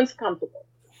everyone's comfortable.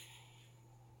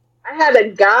 I had a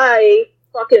guy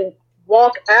fucking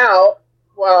walk out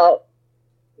while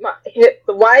the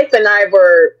wife and I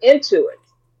were get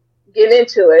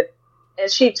into it,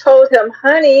 and she told him,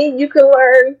 honey, you can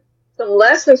learn some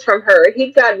lessons from her.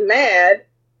 He got mad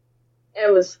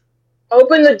and was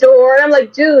open the door. And I'm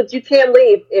like, dude, you can't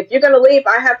leave. If you're going to leave,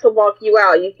 I have to walk you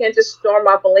out. You can't just storm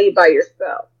off and leave by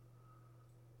yourself.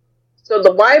 So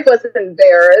the wife was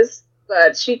embarrassed,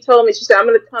 but she told me, she said, I'm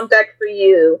going to come back for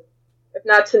you, if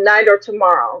not tonight or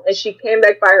tomorrow. And she came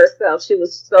back by herself. She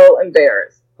was so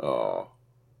embarrassed. Oh.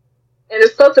 And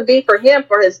it's supposed to be for him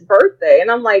for his birthday. And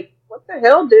I'm like, what the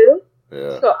hell, dude?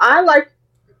 Yeah. So I like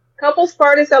couples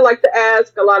parties. I like to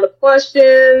ask a lot of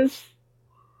questions.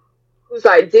 Whose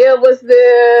idea was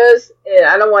this? And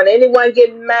I don't want anyone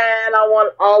getting mad. I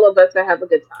want all of us to have a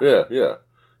good time. Yeah.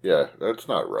 That's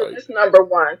not right. So that's number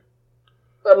one.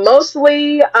 But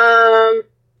mostly,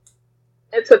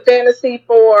 it's a fantasy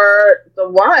for the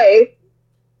wife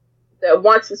that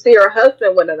wants to see her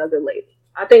husband with another lady.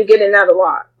 I've been getting that a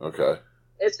lot. Okay.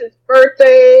 It's his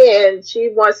birthday, and she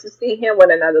wants to see him with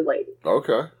another lady.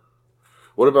 Okay.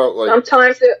 What about, like...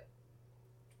 Sometimes it...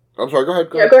 I'm sorry, go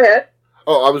ahead. Go ahead.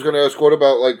 Oh, I was going to ask, what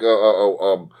about, like,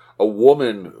 a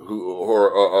woman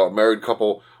or a married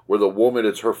couple where the woman,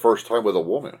 it's her first time with a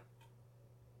woman?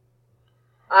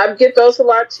 I get those a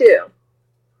lot, too.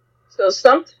 So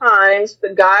sometimes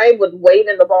the guy would wait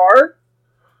in the bar,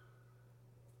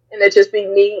 and it'd just be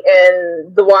me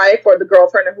and the wife or the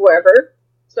girlfriend or whoever.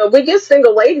 So we get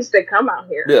single ladies that come out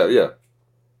here.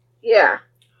 Yeah.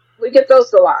 We get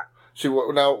those a lot. See,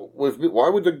 now, why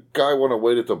would the guy want to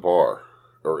wait at the bar?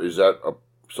 Or is that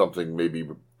something maybe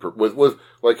with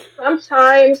like...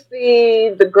 Sometimes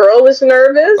the girl is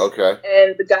nervous. Okay.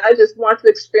 And the guy just wants the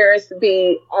experience to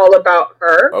be all about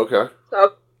her. Okay.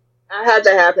 So I had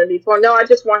that happen before. No, I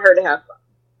just want her to have fun.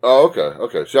 Oh,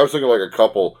 okay. See, I was thinking like a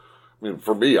couple. I mean,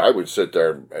 for me, I would sit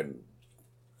there and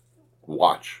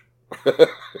watch.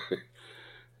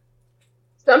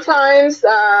 Sometimes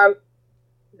the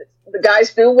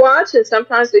guys do watch, and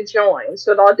sometimes they join.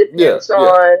 So it all depends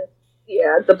on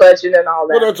the budget and all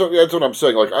that. Well, that's what I'm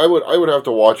saying. Like I would have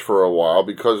to watch for a while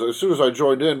because as soon as I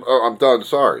joined in, I'm done.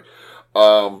 Sorry.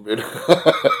 I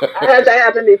had that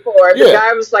happen before. The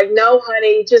guy was like, "No,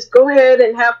 honey, just go ahead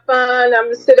and have fun. I'm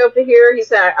gonna sit over here." He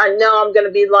said, "I know I'm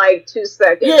gonna be like 2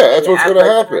 seconds." Yeah, that's what's gonna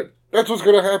happen. That's what's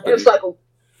gonna happen. It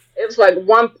was like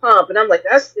one pump, and I'm like,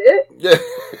 "That's it." Yeah.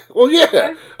 Well,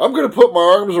 yeah. I'm gonna put my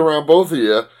arms around both of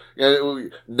you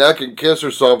and neck and kiss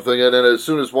or something, and then as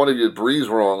soon as one of you breathes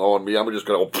wrong on me, I'm just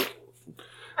gonna.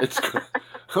 It's.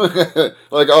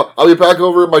 Like I'll be back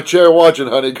over in my chair watching,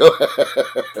 honey. Go ahead.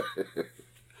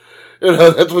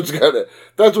 That's what's gonna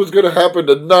happen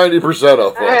to 90%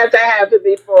 of them. I had that happen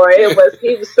before. He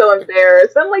was so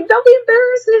embarrassed. I'm like, don't be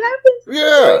embarrassed. It happens.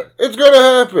 Yeah, it's gonna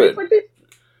happen.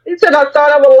 He said, I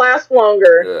thought I would last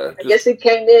longer. Yeah, I guess he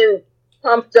came in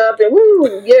pumped up and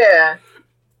woo, yeah.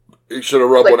 He should have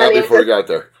rubbed one out before he got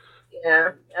there.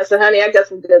 Yeah, I said, honey, I got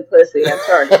some good pussy. I'm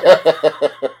sorry.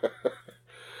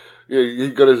 Yeah,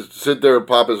 he's gonna sit there and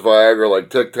pop his Viagra like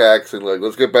Tic Tacs and like,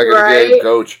 let's get back in the game,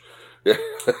 coach. Yeah.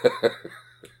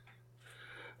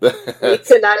 He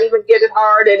could not even get it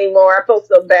hard anymore. I felt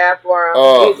so bad for him.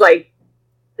 He's like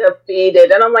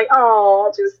defeated, and I'm like,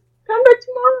 oh, just come back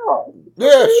tomorrow.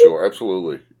 Yeah, sure,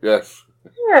 absolutely, yes.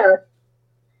 Yeah.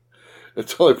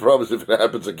 It's only problem is if it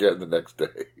happens again the next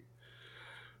day.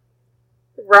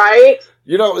 Right.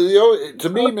 To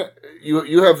me,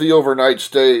 you have the overnight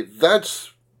stay.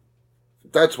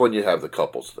 That's when you have the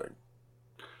couples thing.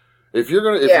 If you're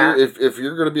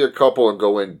gonna be a couple and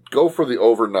go for the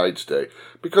overnight stay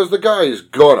because the guy is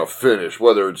gonna finish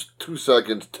whether it's 2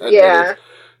 seconds, 10 minutes.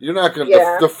 You're not gonna.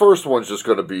 Yeah. The first one's just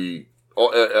gonna be.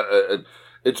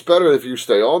 It's better if you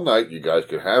stay all night. You guys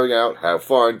can hang out, have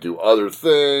fun, do other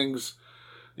things.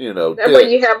 That way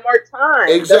you have more time.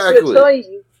 Exactly. That's what I'm telling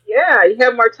you. Yeah, you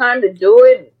have more time to do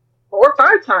it 4 or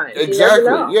 5 times.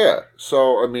 Exactly. Yeah.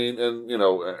 So I mean,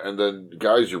 and then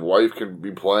guys, your wife can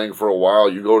be playing for a while.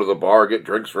 You go to the bar, get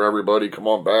drinks for everybody. Come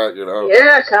on back.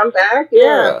 Yeah, come back.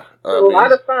 Yeah. A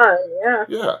lot of fun. Yeah.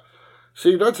 Yeah.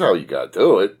 See, that's how you got to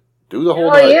do it. Do the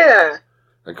whole night. Yeah.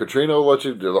 And Katrina will let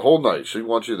you do the whole night. She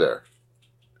wants you there.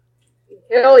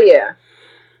 Hell yeah.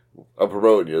 I'm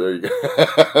promoting you. There you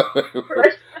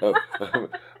go.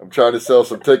 I'm trying to sell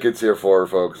some tickets here for her,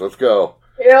 folks. Let's go.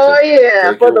 Hell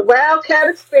yeah. For the Wildcat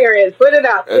Experience. Put it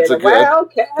out there. The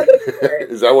Wildcat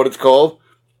Experience. Is that what it's called?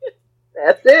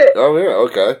 That's it. Oh, yeah.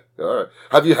 Okay. All right.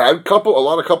 Have you had a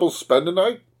lot of couples spend a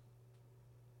night?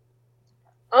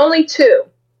 Only 2.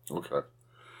 Okay.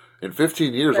 In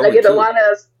 15 years, but I get 2.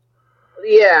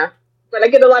 But I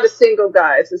get a lot of single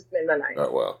guys who spend the night.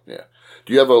 Oh, well, yeah.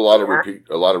 Do you have a lot of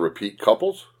repeat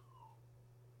couples?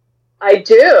 I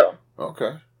do.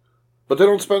 Okay. But they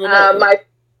don't spend the night.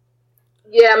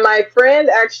 My friend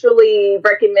actually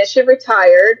recommended, she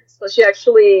retired, so she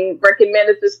actually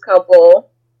recommended this couple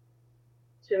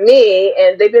to me,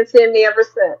 and they've been seeing me ever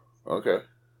since. Okay.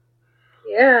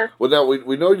 Yeah. Well, now,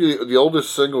 we know the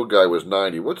oldest single guy was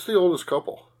 90. What's the oldest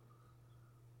couple?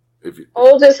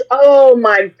 Oh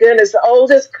my goodness, the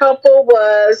oldest couple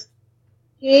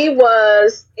he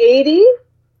was 80,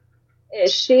 and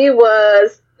she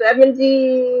was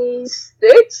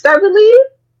 76, I believe.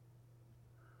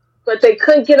 but they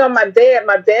couldn't get on my bed.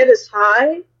 My bed is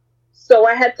high, so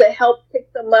I had to help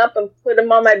pick them up and put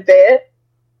them on my bed.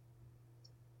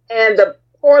 And the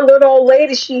poor little old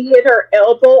lady, she hit her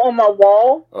elbow on my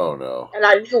wall. Oh, no. And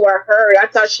I knew I heard. I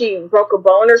thought she broke a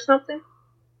bone or something.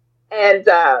 And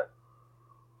I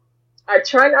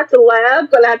tried not to laugh,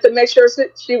 but I had to make sure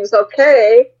she was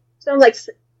okay. So I'm like,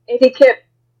 and he kept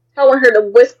telling her to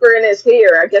whisper in his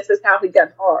ear. I guess that's how he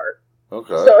got hard.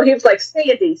 Okay. So he was like,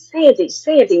 Sandy, Sandy,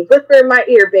 Sandy, whisper in my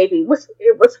ear, baby. Whisper.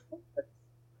 It was.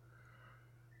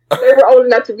 They were old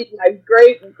enough to be my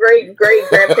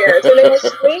great-great-great-grandparents, and they were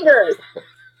swingers.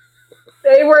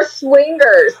 They were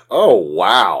swingers. Oh,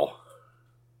 wow.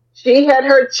 She had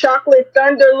her chocolate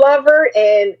thunder lover,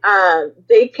 and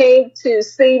they came to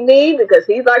see me because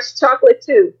he likes chocolate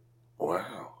too.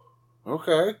 Wow.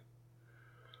 Okay.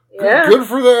 Yeah. Good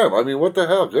for them. I mean, what the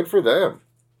hell? Good for them.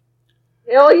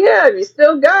 Hell yeah, you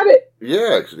still got it.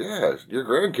 Yeah. Your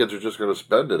grandkids are just going to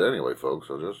spend it anyway, folks.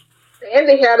 So just.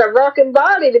 Sandy had a rocking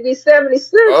body to be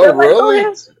 76. Oh, really?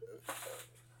 Like,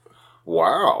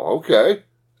 wow. Okay.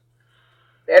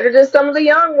 Better than some of the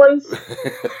young ones.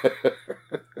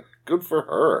 Good for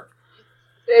her.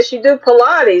 Says she do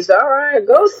Pilates. All right,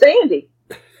 go Sandy.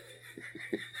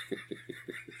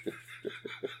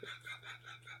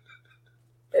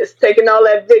 It's taking all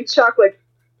that big chocolate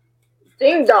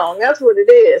ding dong. That's what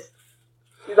it is.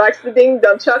 She likes the ding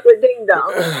dong, chocolate ding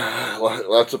dong.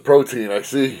 Lots of protein, I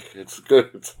see. It's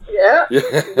good. Yeah.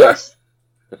 Yes.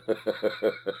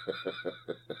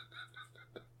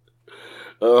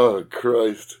 Oh,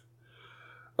 Christ.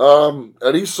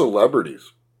 Any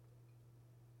celebrities?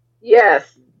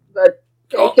 Yes, but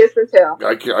can't kiss and tell.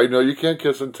 I know you can't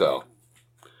kiss and tell.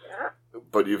 Yeah.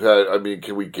 But you've had, I mean,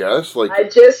 can we guess? Like, I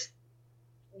just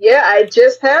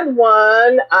had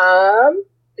one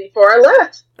before I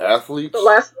left. Athletes? The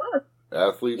last month.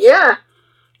 Athletes? Yeah.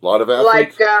 A lot of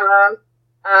athletes? Like,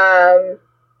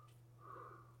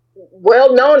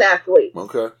 well-known athletes.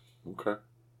 Okay.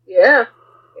 Yeah.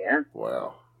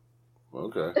 Wow.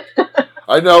 Okay.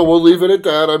 I know, we'll leave it at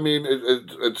that. I mean,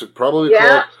 it's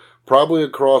probably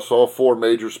across all four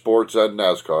major sports and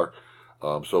NASCAR.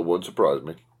 So it wouldn't surprise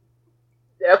me.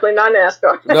 Definitely not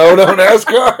NASCAR. No,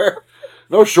 NASCAR.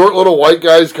 No short little white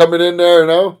guys coming in there,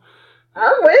 no?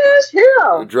 I wish,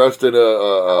 yeah. Dressed in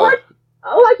I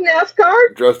like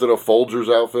NASCAR. Dressed in a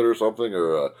Folgers outfit or something,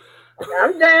 or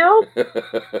I'm down.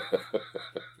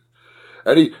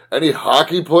 Any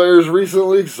hockey players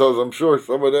recently? So I'm sure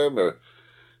some of them are.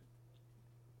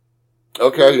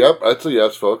 Okay, yep, that's a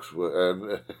yes, folks.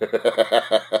 And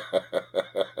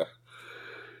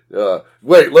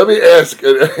wait, let me ask.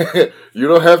 You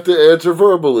don't have to answer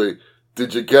verbally.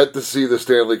 Did you get to see the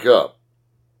Stanley Cup?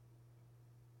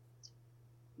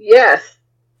 Yes.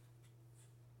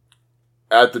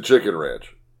 At the Chicken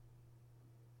Ranch.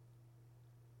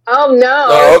 Oh no!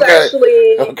 Oh, it's okay.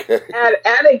 actually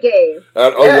at a game.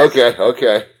 Yes.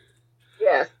 Okay.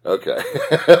 Yes. Okay.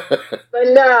 But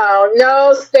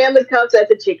no Stanley Cups at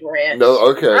the Chicken Ranch. No,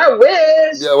 okay. I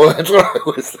wish. Yeah, well, that's what I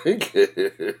was thinking.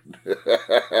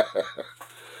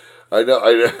 I know.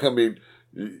 I mean,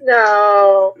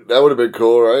 no. That would have been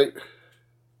cool, right?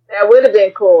 That would have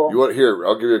been cool. You want here?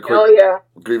 I'll give you a quick. Oh yeah.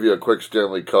 Give you a quick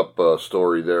Stanley Cup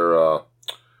story there.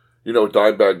 You know,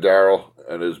 Dimebag Darrell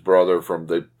and his brother from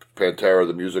the Pantera,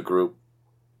 the music group.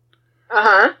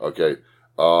 Okay.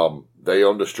 They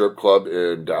owned a strip club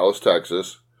in Dallas,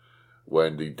 Texas.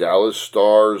 When the Dallas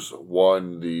Stars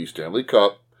won the Stanley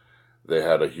Cup, they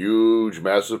had a huge,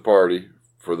 massive party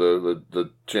for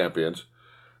the champions.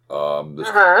 And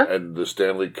the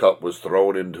Stanley Cup was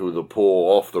thrown into the pool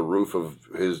off the roof of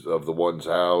the one's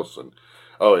house, and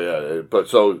but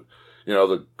so you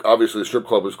know obviously the strip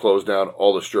club was closed down.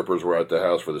 All the strippers were at the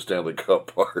house for the Stanley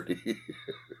Cup party.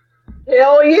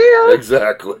 Hell yeah!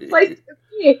 Exactly. Place to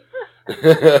be.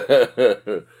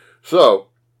 So,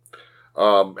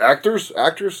 actors,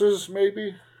 actresses,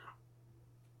 maybe.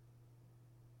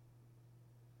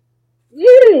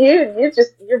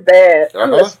 You're bad.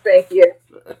 I'm gonna spank you.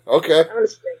 Okay. I'm gonna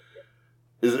spank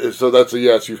you. So that's a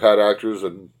yes. You've had actors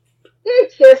and. You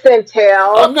kiss and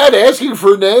tell. I'm not asking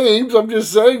for names. I'm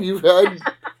just saying you've had.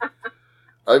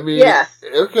 I mean, yes.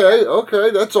 Okay.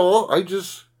 That's all. I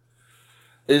just.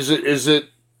 Is it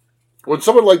when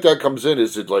someone like that comes in?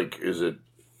 Is it?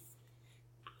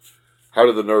 How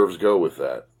do the nerves go with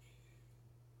that?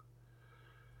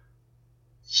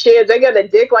 Shit, they got a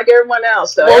dick like everyone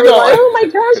else. So everyone's like, oh my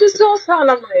gosh, it's so fun.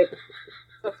 I'm like,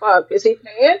 the fuck? Is he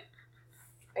paying?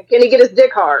 And can he get his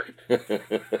dick hard?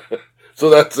 So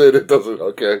that's it. It doesn't.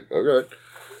 Okay.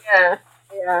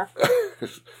 Yeah.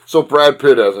 So Brad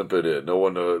Pitt hasn't been in. No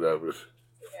one knows that was.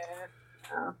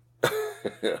 Yeah.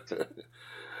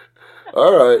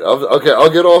 All right. I'll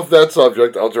get off that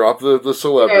subject. I'll drop the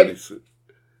celebrities.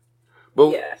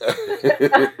 But, Yes.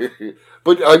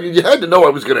 but I mean, you had to know I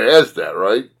was going to ask that,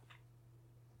 right?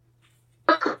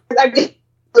 I did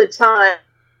all the time.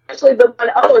 Actually, the one,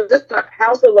 is this the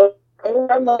house alone?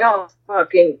 I'm like, oh,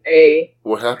 fucking A.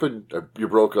 What happened? You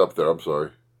broke up there. I'm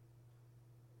sorry.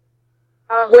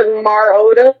 With Mar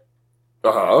Oda.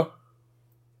 Uh-huh.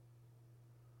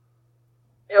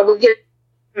 And we get,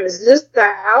 is this the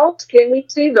house? Can we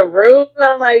see the room? And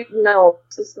I'm like, no,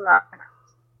 this is not the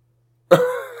house.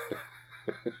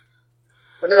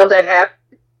 But no, that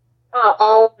happens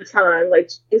all the time. Like,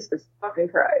 Jesus fucking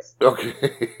Christ. Okay.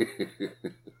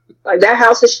 Like, that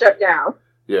house is shut down.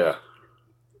 Yeah.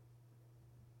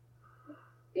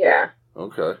 Yeah.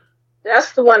 Okay.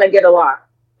 That's the one I get a lot.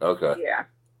 Okay. Yeah.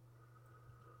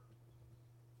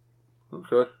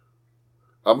 Okay.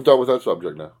 I'm done with that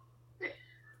subject now.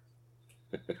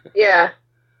 Yeah.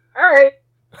 All right.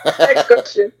 Next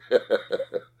question.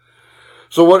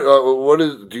 So what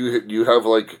is do you have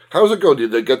like how's it go? Do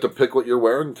they get to pick what you're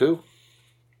wearing too?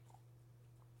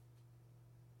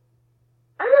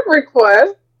 I have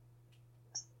requests.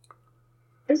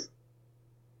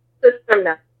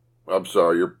 I'm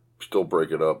sorry, you're still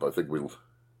breaking up. I think we.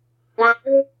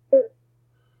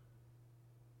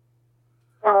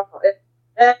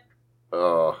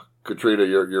 Katrina,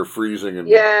 you're freezing and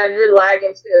yeah, you're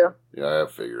lagging too. Yeah, I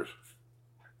have figures.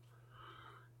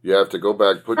 You have to go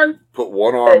back, put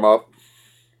one arm up.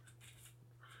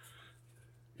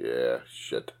 Yeah,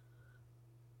 shit.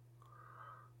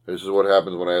 This is what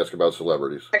happens when I ask about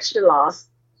celebrities. Connection loss.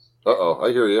 Uh-oh,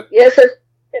 I hear you. Yes,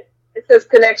 it says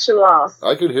connection loss.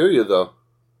 I can hear you, though.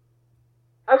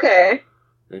 Okay.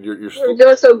 And you're We're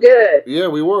doing so good. Yeah,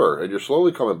 we were. And you're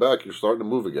slowly coming back. You're starting to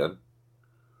move again.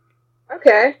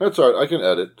 Okay. That's all right. I can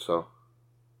edit, so.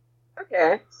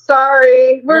 Okay.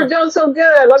 Sorry. We're doing so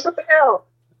good. What the hell?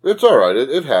 It's all right.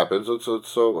 It happens.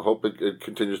 So I hope it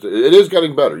continues to. It is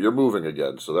getting better. You're moving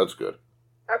again, so that's good.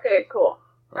 Okay, cool.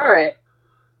 All right.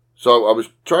 So I was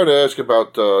trying to ask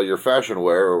about your fashion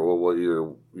wear, or what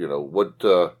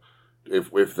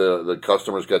if the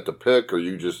customers get to pick, or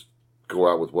you just go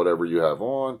out with whatever you have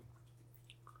on.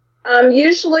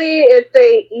 Usually, if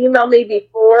they email me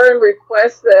before and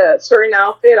request a certain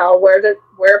outfit, I'll wear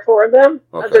for them.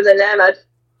 Okay. Other than that, I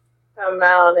come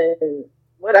out and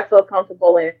what I feel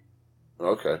comfortable in.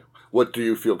 Okay. What do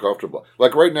you feel comfortable?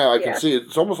 Like right now, I can see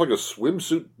it's almost like a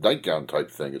swimsuit nightgown type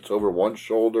thing. It's over one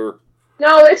shoulder.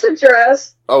 No, it's a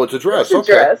dress. Oh, it's a dress. It's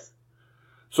a dress.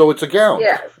 So it's a gown.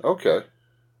 Yes. Okay.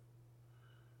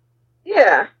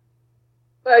 Yeah.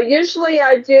 But usually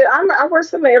I wear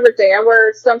some of everything. I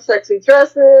wear some sexy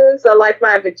dresses. I like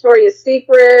my Victoria's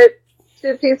Secret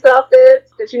two-piece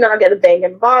outfits because, I got a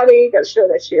banging body. Got to show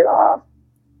that shit off.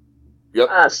 Yep.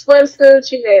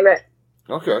 Swimsuits, you name it.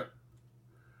 Okay.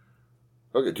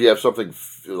 Okay. Do you have something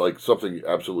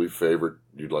absolutely favorite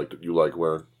you like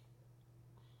wearing?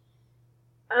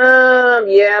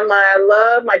 Yeah, I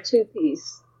love my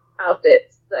two-piece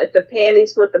outfits. The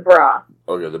panties with the bra.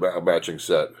 Okay, the matching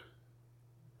set.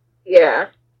 Yeah.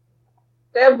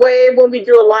 That way, when we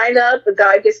do a lineup, the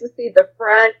guy gets to see the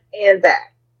front and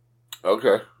back.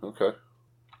 Okay.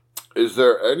 Is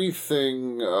there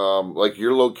anything, like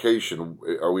your location,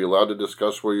 are we allowed to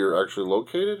discuss where you're actually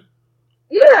located?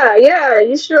 Yeah,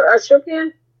 you sure? I sure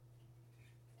can.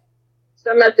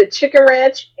 So I'm at the Chicken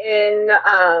Ranch in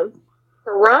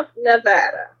Pahrump,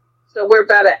 Nevada. So we're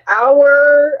about an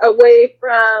hour away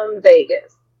from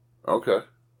Vegas. Okay.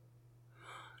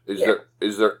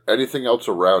 Is there anything else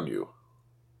around you?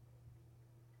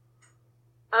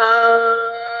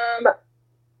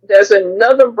 There's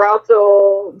another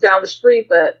brothel down the street,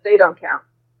 but they don't count.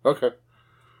 Okay.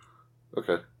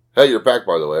 Hey, you're back,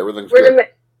 by the way. Everything's good.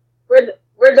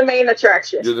 We're the main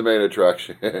attraction. You're the main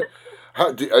attraction.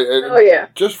 Oh yeah.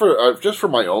 Just for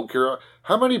my own curiosity,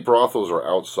 how many brothels are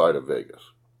outside of Vegas?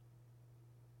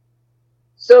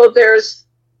 So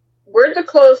we're the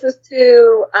closest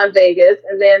to Vegas,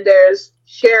 and then there's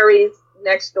Sherry's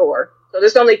next door. So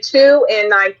there's only 2 in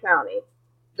Nye County.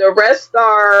 The rest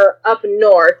are up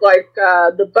north, like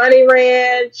the Bunny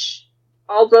Ranch.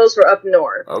 All those are up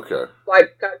north. Okay.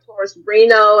 Like towards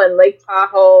Reno and Lake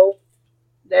Tahoe,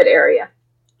 that area.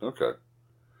 Okay.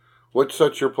 What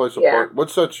sets your place apart? Yeah. What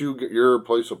sets your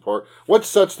place apart? What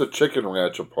sets the Chicken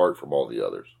Ranch apart from all the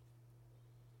others?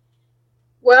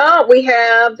 Well, we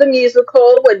have the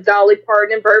musical with Dolly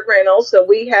Parton and Burt Reynolds, so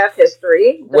we have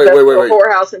history. Wait.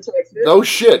 Whorehouse in Texas. No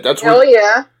shit. That's Hell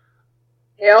yeah.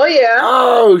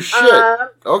 Oh shit.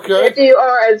 Okay. If you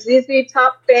are a ZZ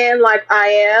Top fan like I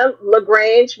am,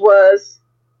 LaGrange was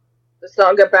the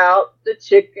song about the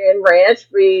chicken ranch.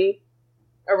 We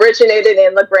originated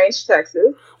in LaGrange,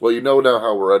 Texas. Well, you know now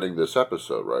how we're ending this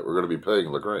episode, right? We're going to be playing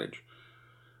LaGrange.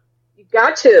 You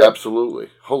got to. Absolutely.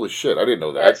 Holy shit, I didn't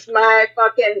know that. That's my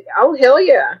fucking, oh, hell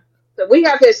yeah. So we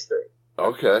have history.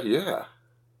 Okay, yeah.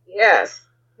 Yes.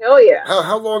 Hell yeah.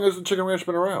 How long has the Chicken Ranch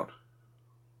been around?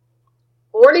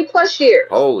 40 plus years.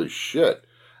 Holy shit.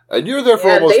 And you're there for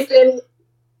almost...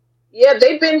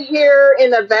 They've been here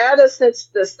in Nevada since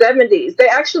the 70s. They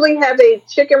actually have a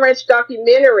Chicken Ranch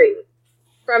documentary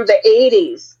from the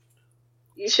 80s.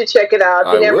 You should check it out.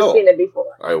 If you've never seen it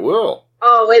before. I will.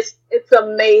 Oh, it's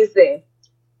amazing.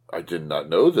 I did not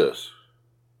know this.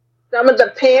 Some of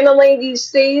the paneling you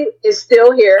see is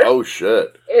still here. Oh,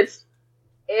 shit. It's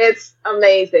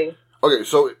amazing. Okay,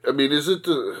 so, I mean, is it,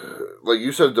 like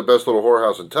you said, the best little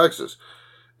whorehouse in Texas?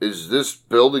 Is this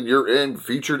building you're in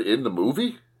featured in the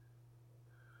movie?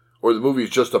 Or the movie's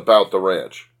just about the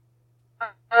ranch?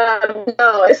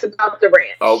 No, it's about the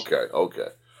ranch. Okay.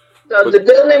 So the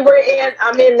building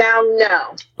I'm in now,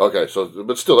 no. Okay,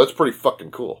 but still, that's pretty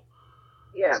fucking cool.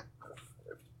 Yeah.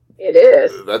 It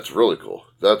is. That's really cool.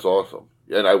 That's awesome.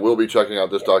 And I will be checking out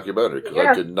this documentary because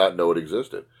I did not know it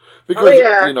existed. Because, you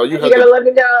gotta let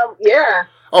me know. Yeah.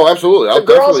 Oh, absolutely. The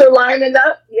girls are lining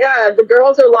up. Yeah, the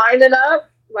girls are lining up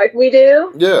like we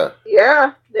do. Yeah.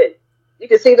 Yeah. You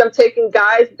can see them taking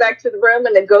guys back to the room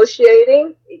and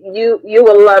negotiating. You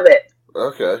will love it.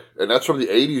 Okay. And that's from the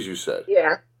 80s, you said?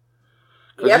 Yeah.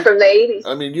 Yeah, from the 80s.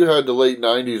 I mean, you had the late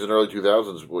 90s and early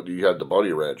 2000s when you had the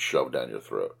Bunny Ranch shoved down your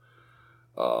throat.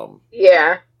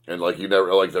 Yeah. And you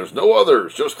never, there's no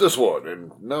others, just this one.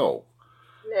 And no.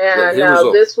 Yeah,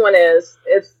 this one is.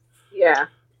 Yeah.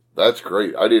 That's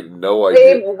great. I didn't know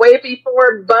way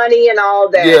before Bunny and all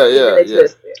that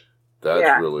existed.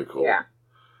 That's really cool. Yeah.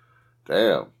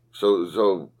 Damn.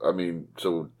 So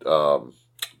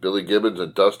Billy Gibbons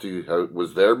and Dusty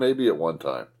was there maybe at one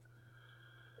time.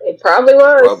 It probably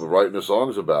was. Probably writing the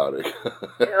songs about it.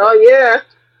 Oh, yeah.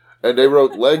 And they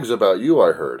wrote Legs about you,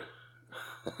 I heard.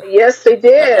 Yes, they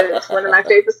did. It's one of my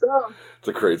favorite songs. It's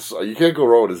a great song. You can't go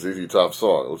wrong with a ZZ Top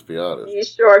song, let's be honest. You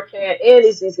sure can't.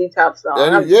 Any ZZ Top song.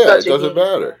 It doesn't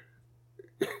matter.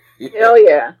 Hell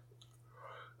yeah.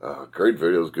 Great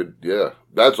videos, good. Yeah.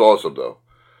 That's awesome, though.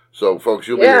 So, folks,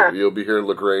 you'll be hearing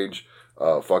LaGrange.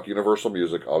 Fuck Universal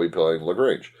Music. I'll be playing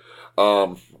LaGrange.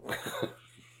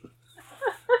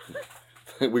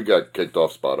 We got kicked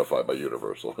off Spotify by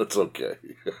Universal. It's okay.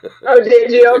 Oh,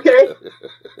 did you? Okay.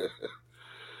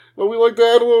 Well, we like to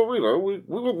add a little,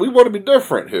 we want to be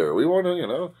different here. We want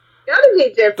to, Gotta be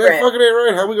different. That fucking ain't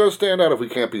right. How are we going to stand out if we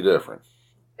can't be different?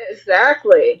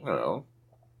 Exactly.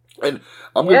 And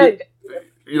I'm going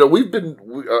to we've been,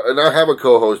 and I have a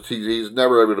co-host. He's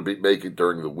never able to make it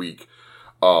during the week.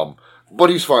 But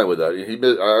he's fine with that.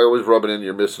 I always rub it in.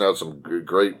 You're missing out some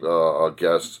great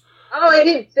guests. Oh,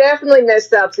 he definitely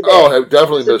missed out today. Oh, I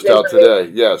definitely missed out today.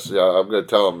 Yes, yeah, I'm going to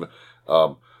tell him.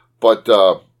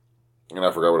 And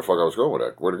I forgot where the fuck I was going with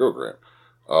that. Where to go, Grant?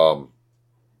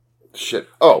 Shit.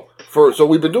 Oh, so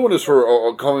we've been doing this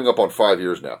for coming up on 5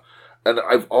 years now, and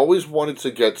I've always wanted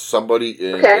to get somebody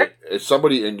in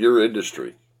your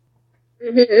industry.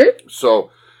 Mm-hmm.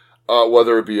 So,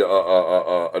 whether it be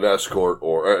an escort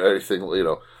or anything,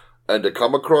 and to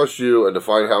come across you and to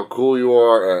find how cool you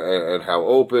are and how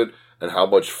open and how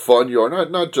much fun you are,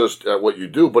 not just at what you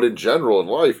do, but in general in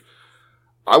life.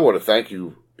 I want to thank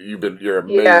you. You're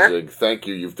amazing. Yeah. Thank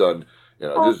you. You've done,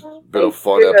 this has been a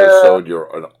fun episode.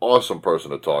 You're an awesome person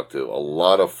to talk to. A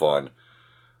lot of fun.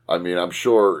 I mean, I'm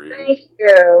sure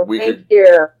we could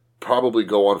probably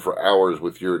go on for hours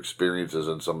with your experiences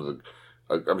and some of the,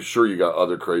 I'm sure you got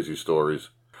other crazy stories.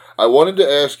 I wanted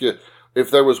to ask you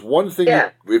if there was one thing,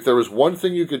 if there was one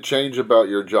thing you could change about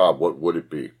your job, what would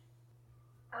it be?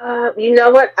 You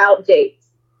know what? Outdates.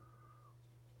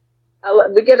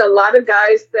 We get a lot of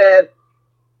guys that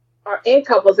are in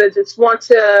couples that just want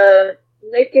to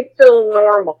make it feel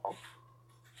normal.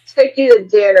 Take you to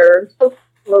dinner, to a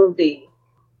movie.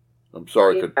 I'm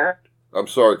sorry,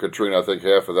 Katrina. I think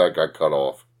half of that got cut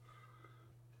off.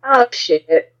 Oh,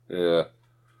 shit. Yeah.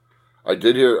 I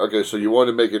did hear, okay, so you want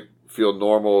to make it feel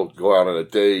normal, go out on a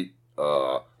date,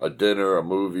 a dinner, a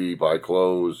movie, buy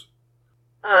clothes.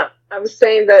 I was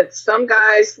saying that some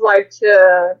guys like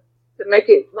to make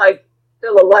it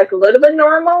feel a little bit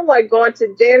normal, like going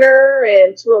to dinner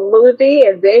and to a movie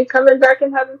and then coming back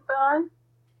and having fun.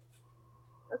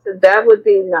 I said that would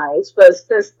be nice, but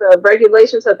since the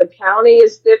regulations of the county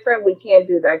is different, we can't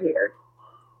do that here.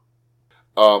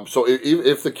 So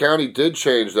if the county did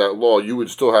change that law, you would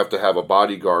still have to have a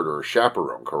bodyguard or a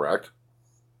chaperone, correct?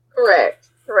 Correct.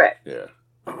 Yeah.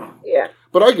 Yeah.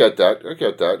 But I get that.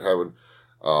 Having,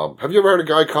 have you ever had a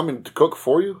guy come in to cook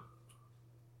for you?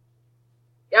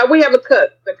 Yeah, we have a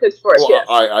cook that cooks for us. Well, Yes.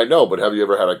 I know, but have you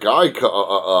ever had a guy,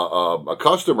 a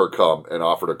customer come and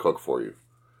offer to cook for you?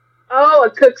 Oh, a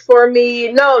cook for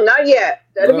me? No, not yet.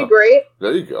 That'd be great.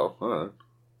 There you go. All right.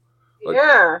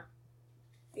 Yeah.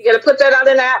 You got to put that out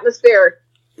in the atmosphere.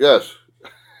 Yes.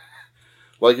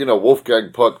 Like,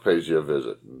 Wolfgang Puck pays you a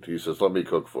visit, and he says, let me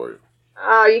cook for you.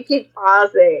 Oh, you keep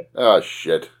pausing. Ah,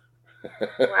 shit.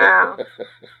 Wow.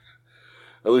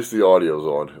 At least the audio's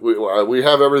on. We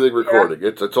have everything recording. Yeah.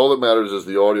 It's all that matters is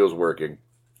the audio's working.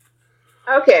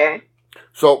 Okay.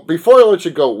 So, before I let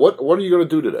you go, what are you going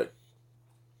to do today?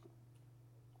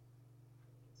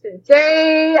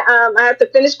 Today, I have to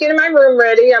finish getting my room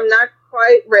ready. I'm not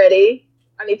quite ready.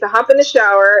 I need to hop in the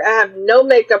shower. I have no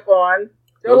makeup on.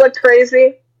 Don't look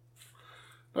crazy.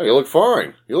 No, you look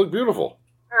fine. You look beautiful.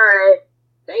 All right.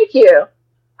 Thank you.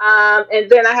 And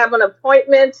then I have an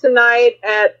appointment tonight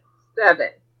at 7.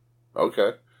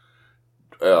 Okay.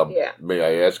 Yeah. May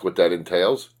I ask what that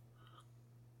entails?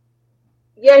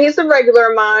 Yeah, he's a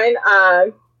regular of mine.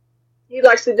 He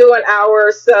likes to do an hour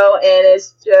or so, and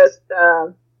it's just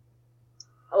a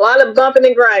lot of bumping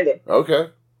and grinding. Okay.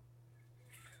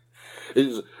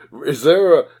 Is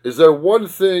there one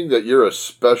thing that you're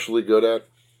especially good at?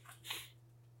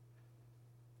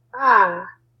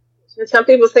 Some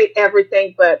people say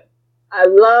everything, but I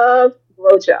love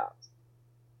blowjobs.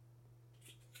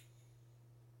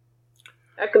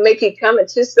 I can make you come in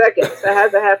 2 seconds. That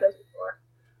hasn't happened before.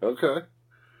 Okay.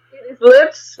 See these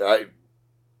lips?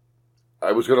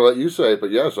 I was going to let you say it,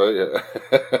 but yes,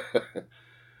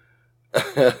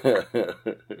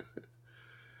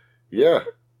 yeah.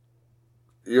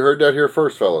 You heard that here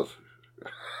first, fellas.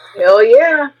 Hell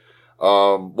yeah.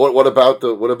 What about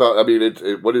I mean,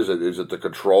 what is it? Is it the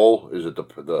control? Is it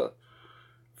the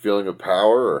feeling of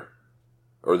power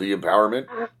or the empowerment?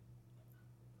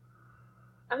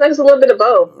 I think it's a little bit of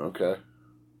both. Okay.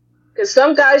 Because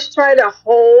some guys try to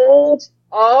hold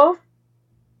off,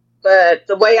 but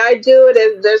the way I do it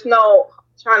is there's no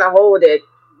trying to hold it.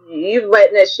 You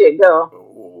letting that shit go.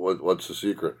 What's the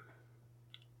secret?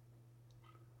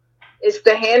 It's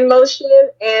the hand motion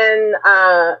and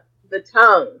the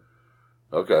tongue.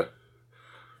 Okay.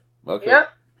 Yep.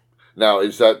 Now,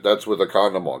 that's with a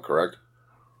condom on, correct?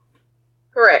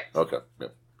 Correct. Okay.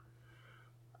 Yep.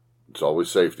 It's always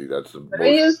safety. That's the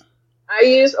most... I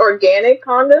use organic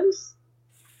condoms.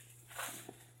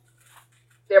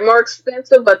 They're more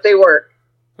expensive, but they work.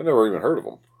 I never even heard of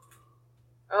them.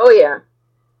 Oh, yeah.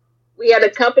 We had a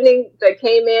company that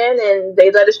came in and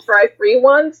they let us try free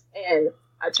ones, and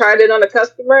I tried it on a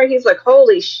customer. He's like,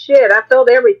 holy shit, I felt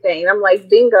everything. I'm like,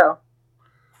 bingo.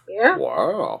 Yeah.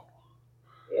 Wow.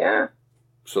 Yeah.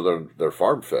 So they're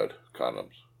farm-fed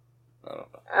condoms.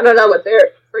 I don't know, but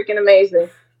they're freaking amazing.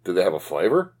 Do they have a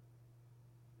flavor?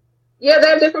 Yeah, they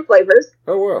have different flavors.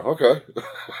 Oh, wow. Okay.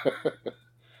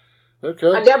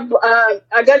 Okay.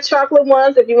 I got chocolate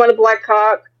ones if you want a black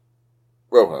cock.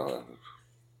 Well,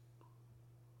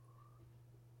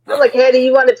 I'm like, hey,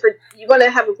 you want to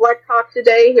have a black cock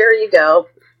today? Here you go.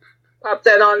 Pop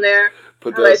that on there.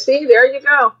 See, there you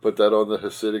go. Put that on the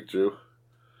Hasidic Jew.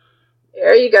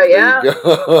 There you go, yeah. There you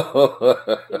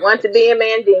go. You want to be a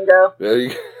mandingo. There you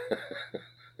go.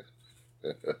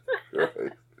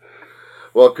 Right.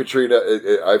 Well, Katrina,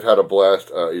 I've had a blast.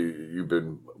 You've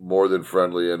been more than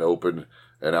friendly and open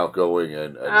and outgoing.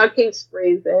 And I keep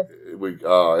freezing.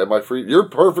 Am I free? You're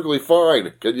perfectly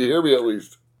fine. Can you hear me at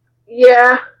least?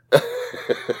 Yeah.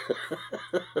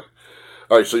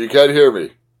 All right, so you can hear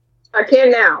me. I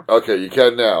can now. Okay, you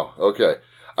can now. Okay.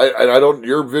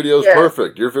 Your video's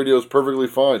perfect. Your video's perfectly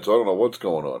fine, so I don't know what's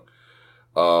going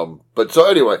on. But so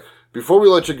anyway, before we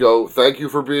let you go, thank you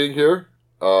for being here.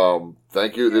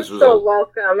 Thank you. This was so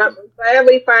welcome. I'm glad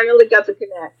we finally got to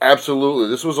connect. Absolutely.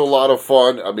 This was a lot of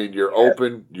fun. I mean, you're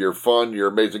open, you're fun, you're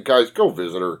amazing. Guys, go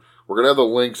visit her. We're going to have the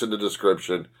links in the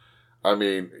description. I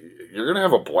mean, you're going to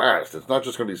have a blast. It's not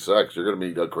just going to be sex. You're going to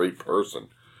meet a great person.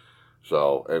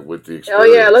 So, and with the experience.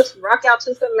 Oh, yeah. Let's rock out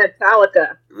to some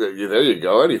Metallica. There you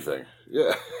go. Anything.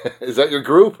 Yeah. Is that your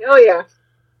group? Oh, yeah.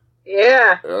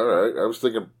 Yeah. All right. I was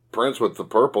thinking Prince with the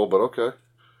purple, but okay.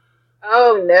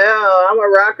 Oh, no. I'm a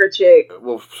rocker chick.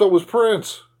 Well, so was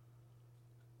Prince.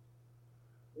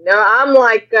 No, I'm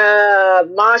like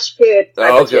mosh pit.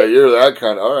 Okay, you're that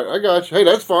kind of... All right, I got you. Hey,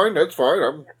 that's fine. That's fine.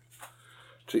 I'm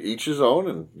to each his own,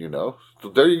 and, so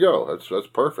there you go. That's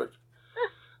perfect.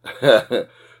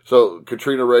 So,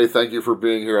 Katrina Ray, thank you for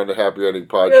being here on the Happy Ending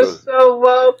Podcast. You're so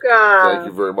welcome. Thank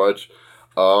you very much.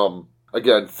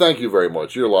 again, thank you very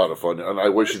much. You're a lot of fun, and I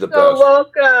wish you the so best.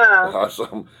 Welcome.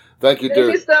 Awesome. Thank you, Thank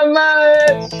dude. you so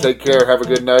much. Take care. Have a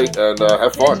good night, and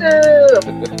have fun. You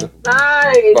too.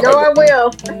 Bye. No, I will.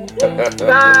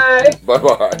 Bye.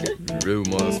 Bye-bye.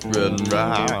 Rumors spreading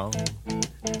round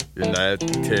in that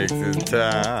Texas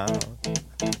town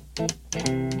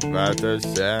about the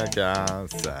shack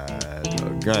outside the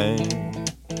game.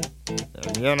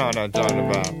 You know what I'm talking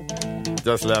about.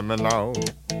 Just let me know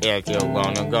if you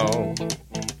wanna go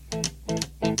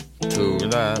to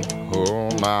that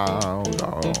home out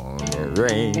on the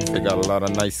range. They got a lot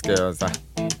of nice girls.